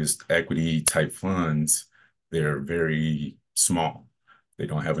 community-focused equity type funds, they're very small. They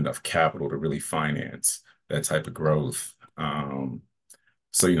don't have enough capital to really finance that type of growth.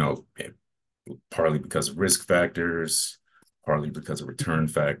 So, partly because of risk factors, partly because of return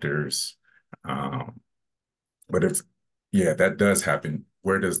factors. But that does happen.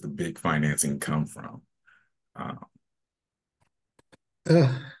 Where does the big financing come from?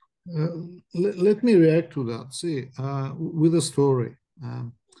 Let me react to that. See, with a story.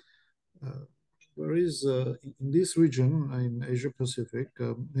 There is in this region in Asia Pacific,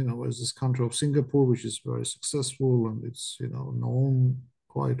 there's this country of Singapore, which is very successful and it's known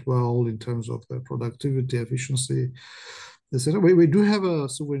quite well in terms of their productivity, efficiency. We do have a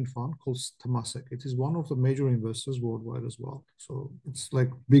sovereign fund called Temasek. It is one of the major investors worldwide as well. So it's like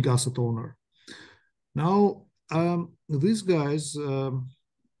big asset owner. Now, these guys,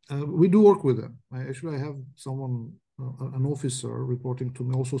 we do work with them. I have someone, an officer reporting to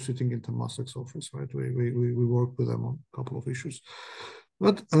me, also sitting in Temasek's office, right? We work with them on a couple of issues.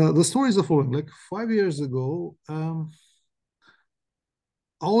 But the story is the following. Like 5 years ago,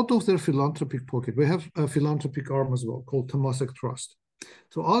 out of their philanthropic pocket, we have a philanthropic arm as well called Temasek Trust.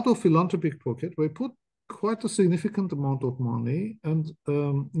 So out of philanthropic pocket, we put quite a significant amount of money and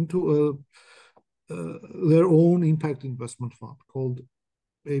into their own impact investment fund called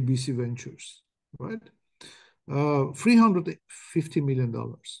ABC Ventures, right? $350 million,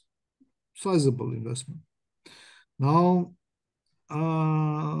 sizable investment. Now,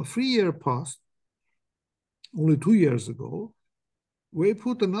 3 years past, only 2 years ago, we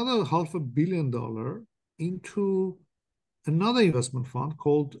put another $500 million into another investment fund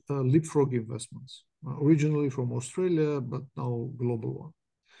called Leapfrog Investments, originally from Australia, but now global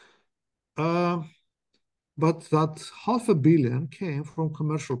one. But that $500 million came from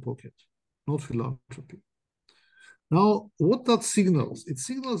commercial pocket, not philanthropy. Now, what that signals? It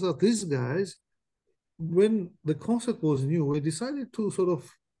signals that these guys, when the concept was new, we decided to sort of,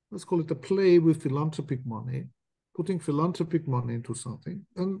 let's call it a play with philanthropic money, putting philanthropic money into something.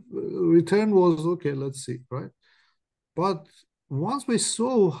 And return was, okay, let's see, right? But once we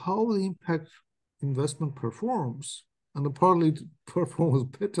saw how the impact investment performs, and apparently it performs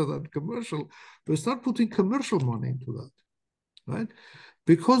better than commercial, we start putting commercial money into that, right?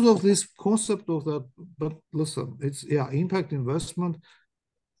 Because of this concept of that, but listen, it's, yeah, impact investment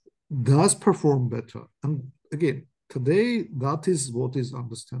does perform better. And again, today, that is what is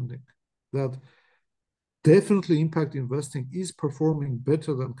understanding, that definitely impact investing is performing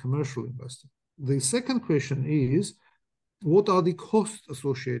better than commercial investing. The second question is, what are the costs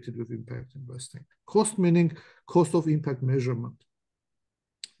associated with impact investing? Cost meaning cost of impact measurement.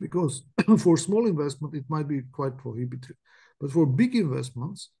 Because for small investment, it might be quite prohibitive. But for big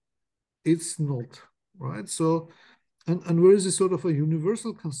investments, it's not, right? So, and there is a sort of a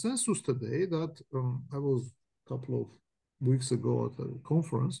universal consensus today that I was a couple of weeks ago at a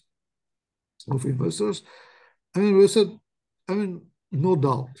conference of investors. I mean, we said, I mean, no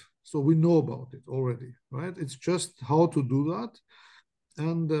doubt. So we know about it already, right? It's just how to do that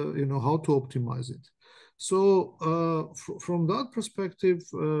and, you know, how to optimize it. So from that perspective,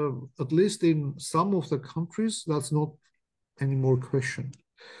 at least in some of the countries, that's not any more question.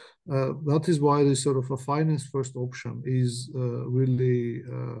 That is why this sort of a finance first option is really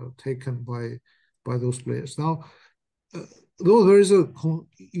taken by those players. Now, though there is a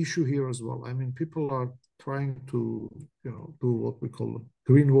issue here as well. I mean, people are trying to, you know, do what we call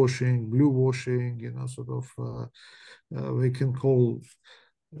greenwashing, blue washing, you know, sort of, we can call,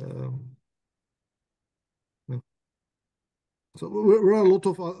 so there are a lot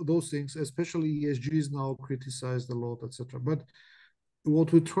of those things, especially ESG is now criticized a lot, etc. But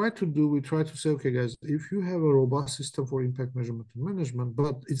what we try to do, we try to say, okay, guys, if you have a robust system for impact measurement and management,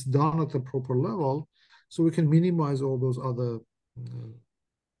 but it's done at a proper level, so we can minimize all those other,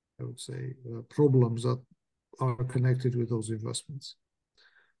 I would say, problems that are connected with those investments.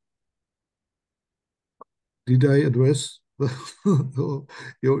 Did I address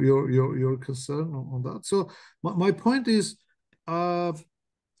your concern on that? So my point is,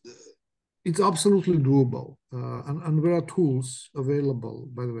 it's absolutely doable, and there are tools available,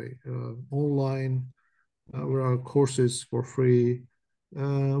 by the way, online. There are courses for free.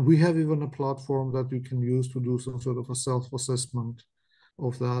 We have even a platform that you can use to do some sort of a self-assessment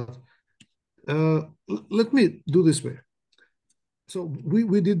of that. Let me do this way. So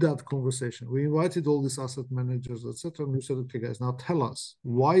we did that conversation. We invited all these asset managers, etc. And we said, okay, guys, now tell us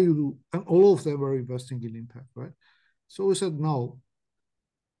why you do, and all of them were investing in impact, right? So we said, now,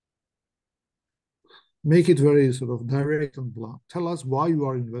 make it very sort of direct and blunt. Tell us why you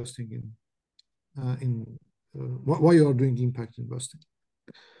are investing why you are doing impact investing.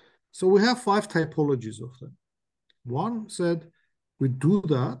 So we have 5 typologies of them. One said, we do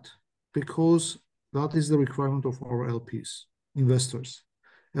that because that is the requirement of our LPs, investors.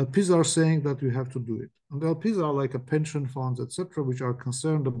 LPs are saying that you have to do it. And LPs are like a pension funds, etc., which are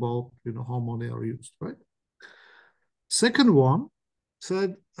concerned about, you know, how money are used, right? Second one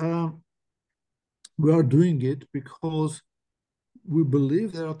said, we are doing it because we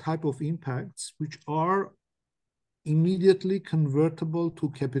believe there are type of impacts which are immediately convertible to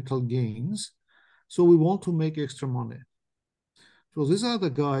capital gains. So we want to make extra money. So these are the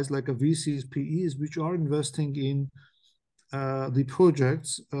guys like a VCs, PEs, which are investing in the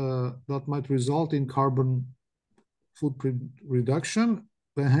projects that might result in carbon footprint reduction,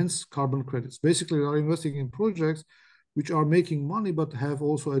 hence carbon credits. Basically, they are investing in projects which are making money, but have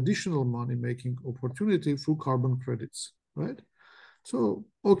also additional money-making opportunity through carbon credits, right? So,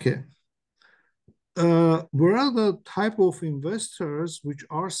 okay. Where are the type of investors which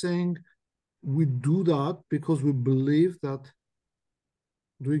are saying we do that because we believe that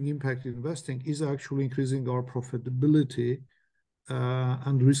doing impact investing is actually increasing our profitability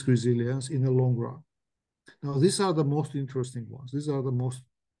and risk resilience in the long run. Now, these are the most interesting ones. These are the most,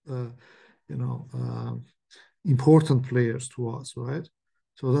 important players to us, right?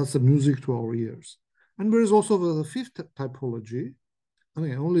 So that's the music to our ears. And there is also the 5th typology, I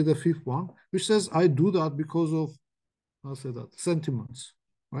mean, only the 5th one, which says, I do that because of, I'll say that, sentiments,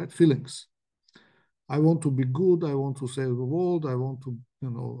 right? Feelings. I want to be good. I want to save the world. I want to,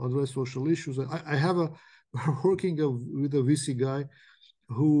 address social issues. I have a working with a VC guy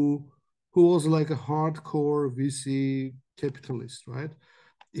who was like a hardcore VC capitalist, right?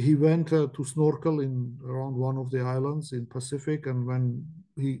 He went to snorkel in around one of the islands in Pacific, and when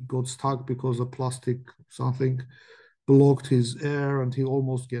he got stuck because a plastic something blocked his air, and he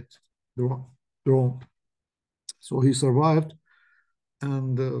almost get drowned. So he survived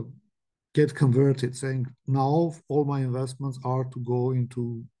and get converted, saying now all my investments are to go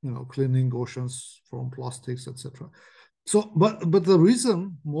into cleaning oceans from plastics, etc. So, but the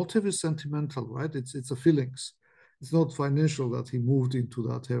reason motive is sentimental, right? It's a feelings. It's not financial that he moved into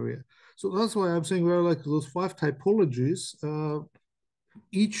that area. So that's why I'm saying we're like those 5 typologies.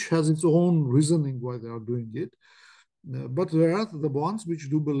 Each has its own reasoning why they are doing it. But there are the ones which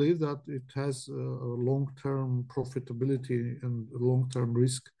do believe that it has a long-term profitability and long-term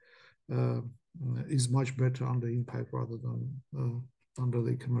risk is much better under impact rather than under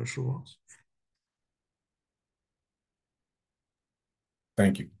the commercial ones.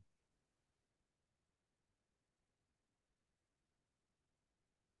 Thank you.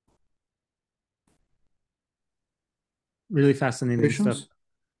 Really fascinating stuff.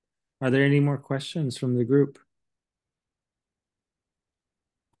 Are there any more questions from the group?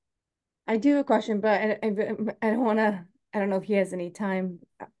 I do have a question, but I don't want to, I don't know if he has any time.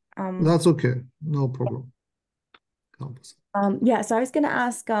 That's okay. No problem. Yeah, so I was going to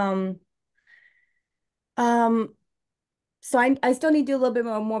ask, so I still need to do a little bit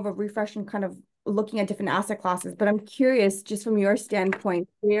more of a refresh and kind of looking at different asset classes, but I'm curious, just from your standpoint,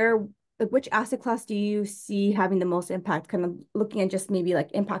 which asset class do you see having the most impact? Kind of looking at just maybe like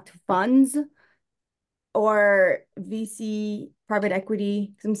impact funds or VC private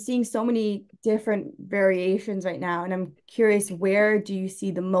equity? Because I'm seeing so many different variations right now, and I'm curious, where do you see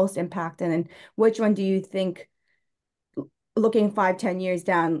the most impact, and then which one do you think, looking 5-10 years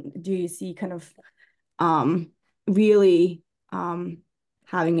down, do you see kind of really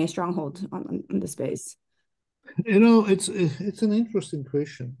having a stronghold on the space? It's an interesting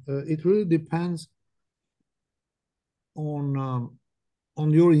question. It really depends on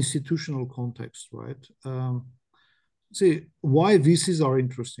your institutional context, right? See, why VCs are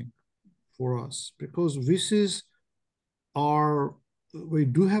interesting for us? Because VCs we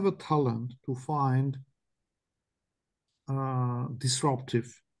do have a talent to find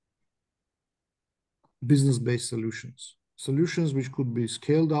disruptive business-based solutions which could be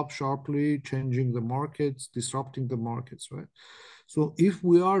scaled up sharply, changing the markets, disrupting the markets, right? So if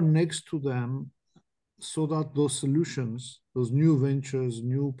we are next to them, so that those solutions, those new ventures,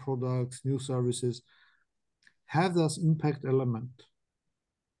 new products, new services, have this impact element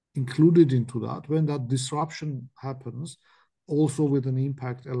included into that, when that disruption happens, also with an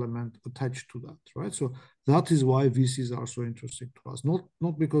impact element attached to that, right? So that is why VCs are so interesting to us.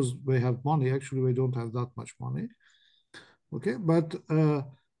 Not because they have money. Actually, we don't have that much money. Okay, but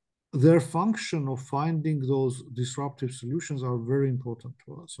their function of finding those disruptive solutions are very important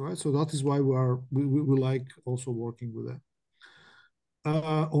to us, right? So that is why we like also working with them.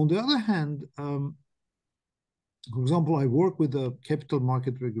 On the other hand, for example, I work with the capital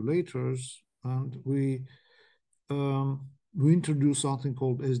market regulators, and we introduce something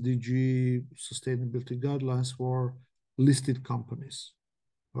called SDG, sustainability guidelines for listed companies,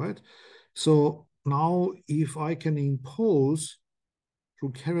 right? So now if I can impose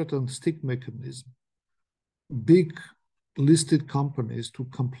through carrot and stick mechanism, big listed companies to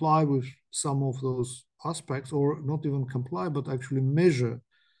comply with some of those aspects, or not even comply, but actually measure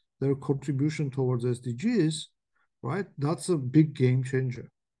their contribution towards SDGs, right? That's a big game changer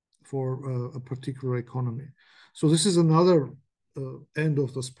for a particular economy. So this is another end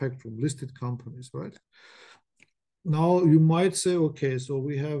of the spectrum, listed companies, right? Now you might say, okay, so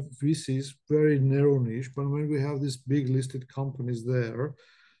we have VCs, very narrow niche, but when we have these big listed companies there,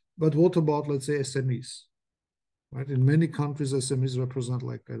 but what about, let's say, SMEs, right? In many countries, SMEs represent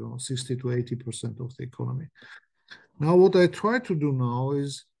like, I don't know, 60 to 80% of the economy. Now, what I try to do now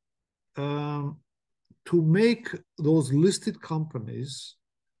is to make those listed companies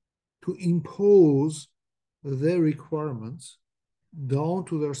to impose their requirements down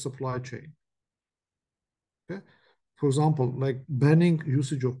to their supply chain. Okay, for example, like banning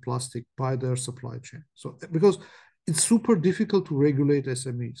usage of plastic by their supply chain. So because it's super difficult to regulate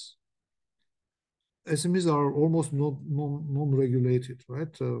SMEs. SMEs are almost non-regulated,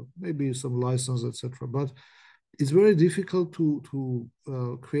 right? Maybe some license, etc. But it's very difficult to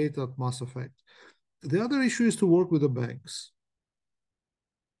create that mass effect. The other issue is to work with the banks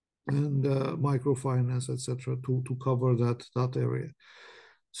and microfinance, etc., to cover that area.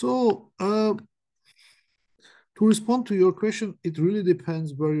 So to To respond to your question, it really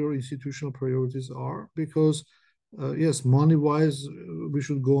depends where your institutional priorities are, because yes, money-wise, we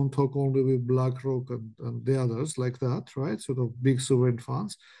should go and talk only with BlackRock and the others like that, right? Sort of big sovereign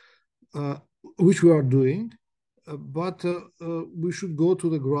funds, which we are doing. But we should go to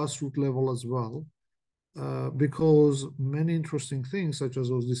the grassroots level as well, because many interesting things, such as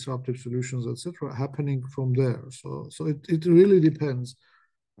those disruptive solutions, etc., are happening from there. So it really depends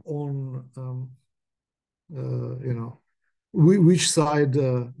on you know, which side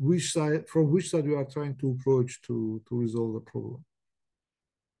from which side you are trying to approach to resolve the problem.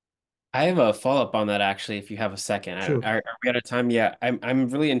 I have a follow-up on that actually, if you have a second. Sure. Are we out of time? Yeah, I'm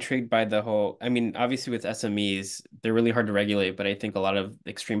really intrigued by the whole, I mean, obviously with SMEs, they're really hard to regulate, but I think a lot of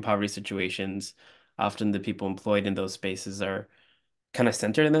extreme poverty situations, often the people employed in those spaces are kind of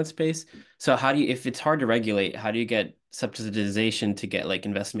centered in that space. So how do you, if it's hard to regulate, how do you get subsidization to get like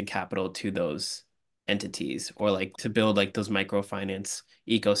investment capital to those entities, or like to build like those microfinance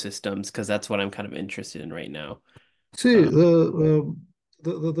ecosystems? Because that's what I'm kind of interested in right now. See,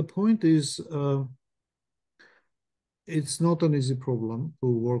 the point is, it's not an easy problem to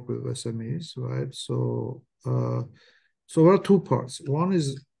work with SMEs, right? So there are two parts. One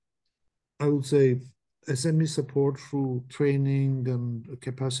is, I would say, SME support through training and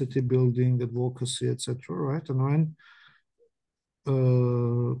capacity building, advocacy, etc., right? And then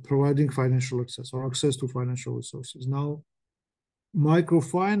providing financial access or access to financial resources. Now,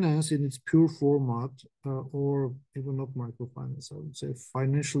 microfinance in its pure format, or even not microfinance, I would say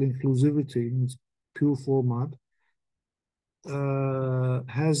financial inclusivity in its pure format,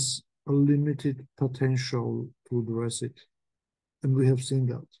 has a limited potential to address it. And we have seen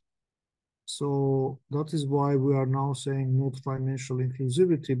that. So that is why we are now saying not financial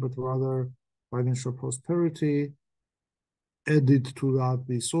inclusivity, but rather financial prosperity. Added to that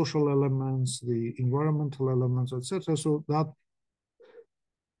the social elements, the environmental elements, etc. So that,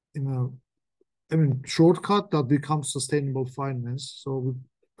 you know, I mean, shortcut that becomes sustainable finance. So we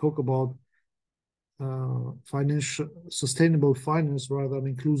talk about financial sustainable finance rather than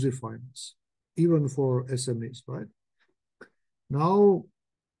inclusive finance, even for SMEs, right? Now,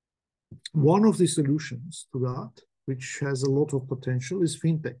 one of the solutions to that, which has a lot of potential, is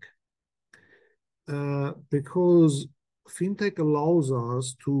fintech, because fintech allows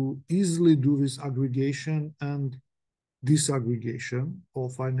us to easily do this aggregation and disaggregation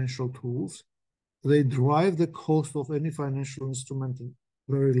of financial tools. They drive the cost of any financial instrument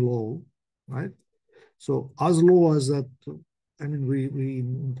very low, right? So as low as that, I mean, we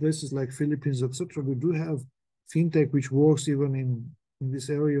in places like Philippines, etc., we do have fintech which works even in this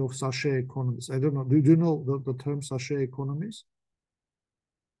area of sachet economies. I don't know. Do you know the term sachet economies?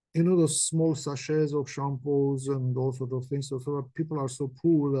 You know, those small sachets of shampoos and all sort of things. So people are so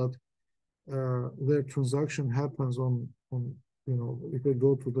poor that their transaction happens on, you know, if they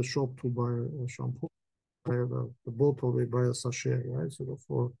go to the shop to buy a shampoo, buy the bottle, they buy a sachet, right? Sort of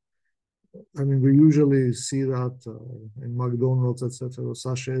for, I mean, we usually see that in McDonald's, etc.,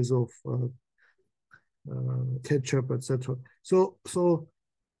 sachets of ketchup, etc. So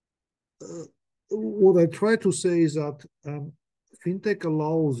what I try to say is that fintech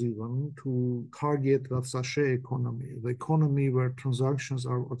allows even to target that sachet economy, the economy where transactions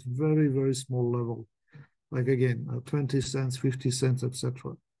are at very, very small level, like again, 20 cents, 50 cents,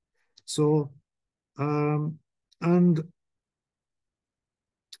 etc. So, and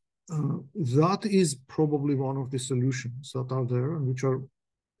that is probably one of the solutions that are there and which are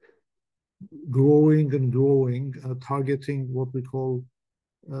growing and growing, targeting what we call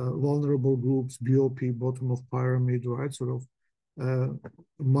vulnerable groups, BOP, bottom of pyramid, right? Sort of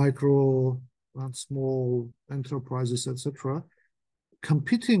micro and small enterprises, etc.,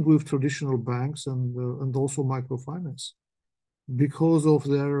 competing with traditional banks and also microfinance because of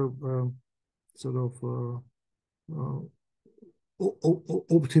their sort of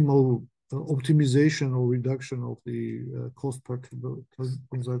optimization or reduction of the cost per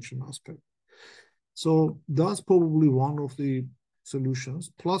transaction aspect. So that's probably one of the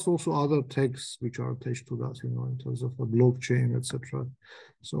solutions, plus also other techs which are attached to that, you know, in terms of the blockchain, etc.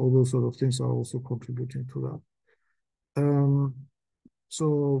 So all those sort of things are also contributing to that.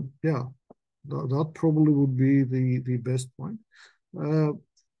 So yeah, that probably would be the best point.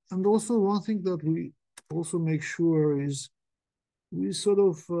 And also one thing that we also make sure is we sort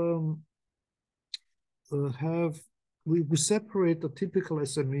of we separate the typical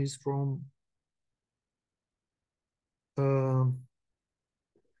SMEs from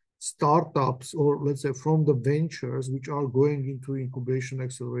startups, or let's say from the ventures which are going into incubation,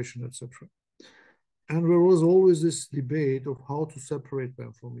 acceleration, etc. And there was always this debate of how to separate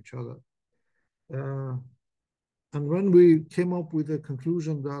them from each other. And when we came up with the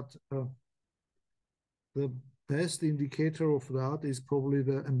conclusion that the best indicator of that is probably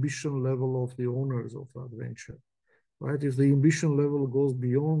the ambition level of the owners of that venture, right? If the ambition level goes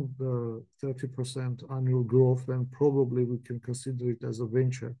beyond the 30% annual growth, then probably we can consider it as a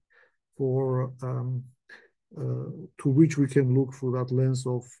venture for to which we can look through that lens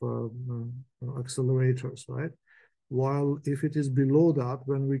of accelerators, right? While if it is below that,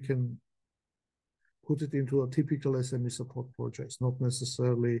 then we can put it into a typical SME support projects, not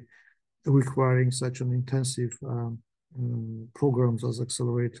necessarily requiring such an intensive programs as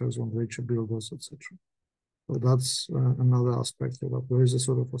accelerators on venture builders, etc. So that's another aspect of that. There is a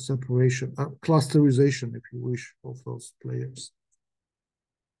sort of a separation, clusterization, if you wish, of those players.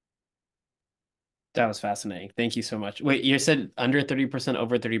 That was fascinating. Thank you so much. Wait, you said under 30%,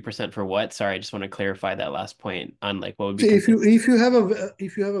 over 30% for what? Sorry, I just want to clarify that last point on like what would be. See, if you have a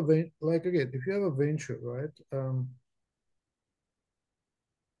like again, if you have a venture, right?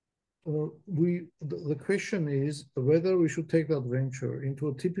 The question is whether we should take that venture into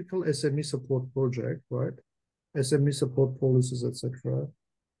a typical SME support project, right? SME support policies, etc.,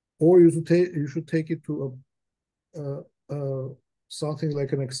 or you should take it to a something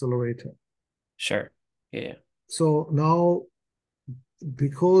like an accelerator. Sure. Yeah. So now,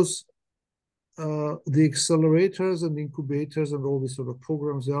 because the accelerators and incubators and all these sort of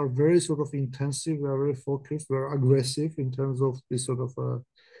programs, they are very sort of intensive, they are very focused, very aggressive in terms of this sort of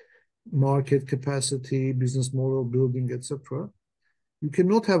market capacity, business model building, etc. You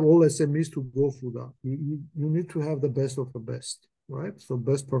cannot have all SMEs to go through that. You need to have the best of the best, right? So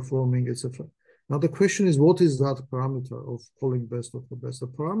best performing, etc. Now the question is, what is that parameter of calling best of the best? The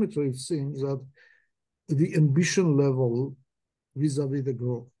parameter, it seems, that the ambition level vis-a-vis the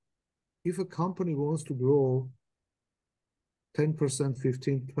growth. If a company wants to grow 10%,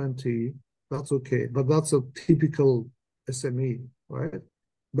 15, 20, that's okay. But that's a typical SME, right?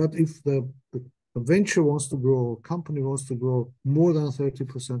 But if the venture wants to grow, company wants to grow more than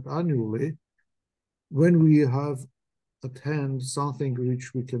 30% annually, when we have attained something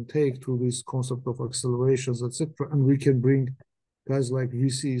which we can take to this concept of accelerations, etc., and we can bring guys like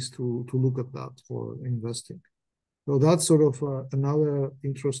VCs to look at that for investing. So that's sort of another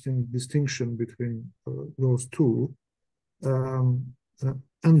interesting distinction between those two. And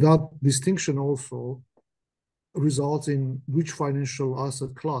that distinction also results in which financial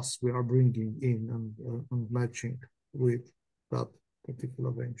asset class we are bringing in and matching with that particular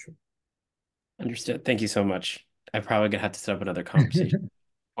venture. Understood. Thank you so much. I'm probably gonna have to set up another conversation.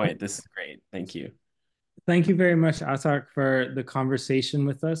 Wait, this is great. Thank you. Thank you very much, Artak, for the conversation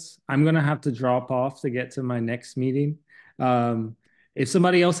with us. I'm going to have to drop off to get to my next meeting. If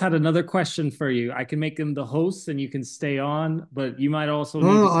somebody else had another question for you, I can make them the host and you can stay on, but you might also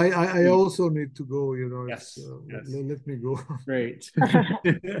No, I also need to go, you know. Yes, yes. Let me go. Great.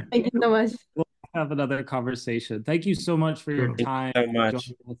 Thank you so much. We'll have another conversation. Thank you so much for your time. Thank you so much.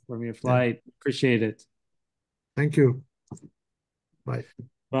 Joining us from your flight. Yeah. Appreciate it. Thank you. Bye.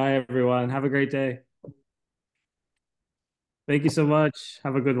 Bye, everyone. Have a great day. Thank you so much.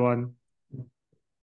 Have a good one.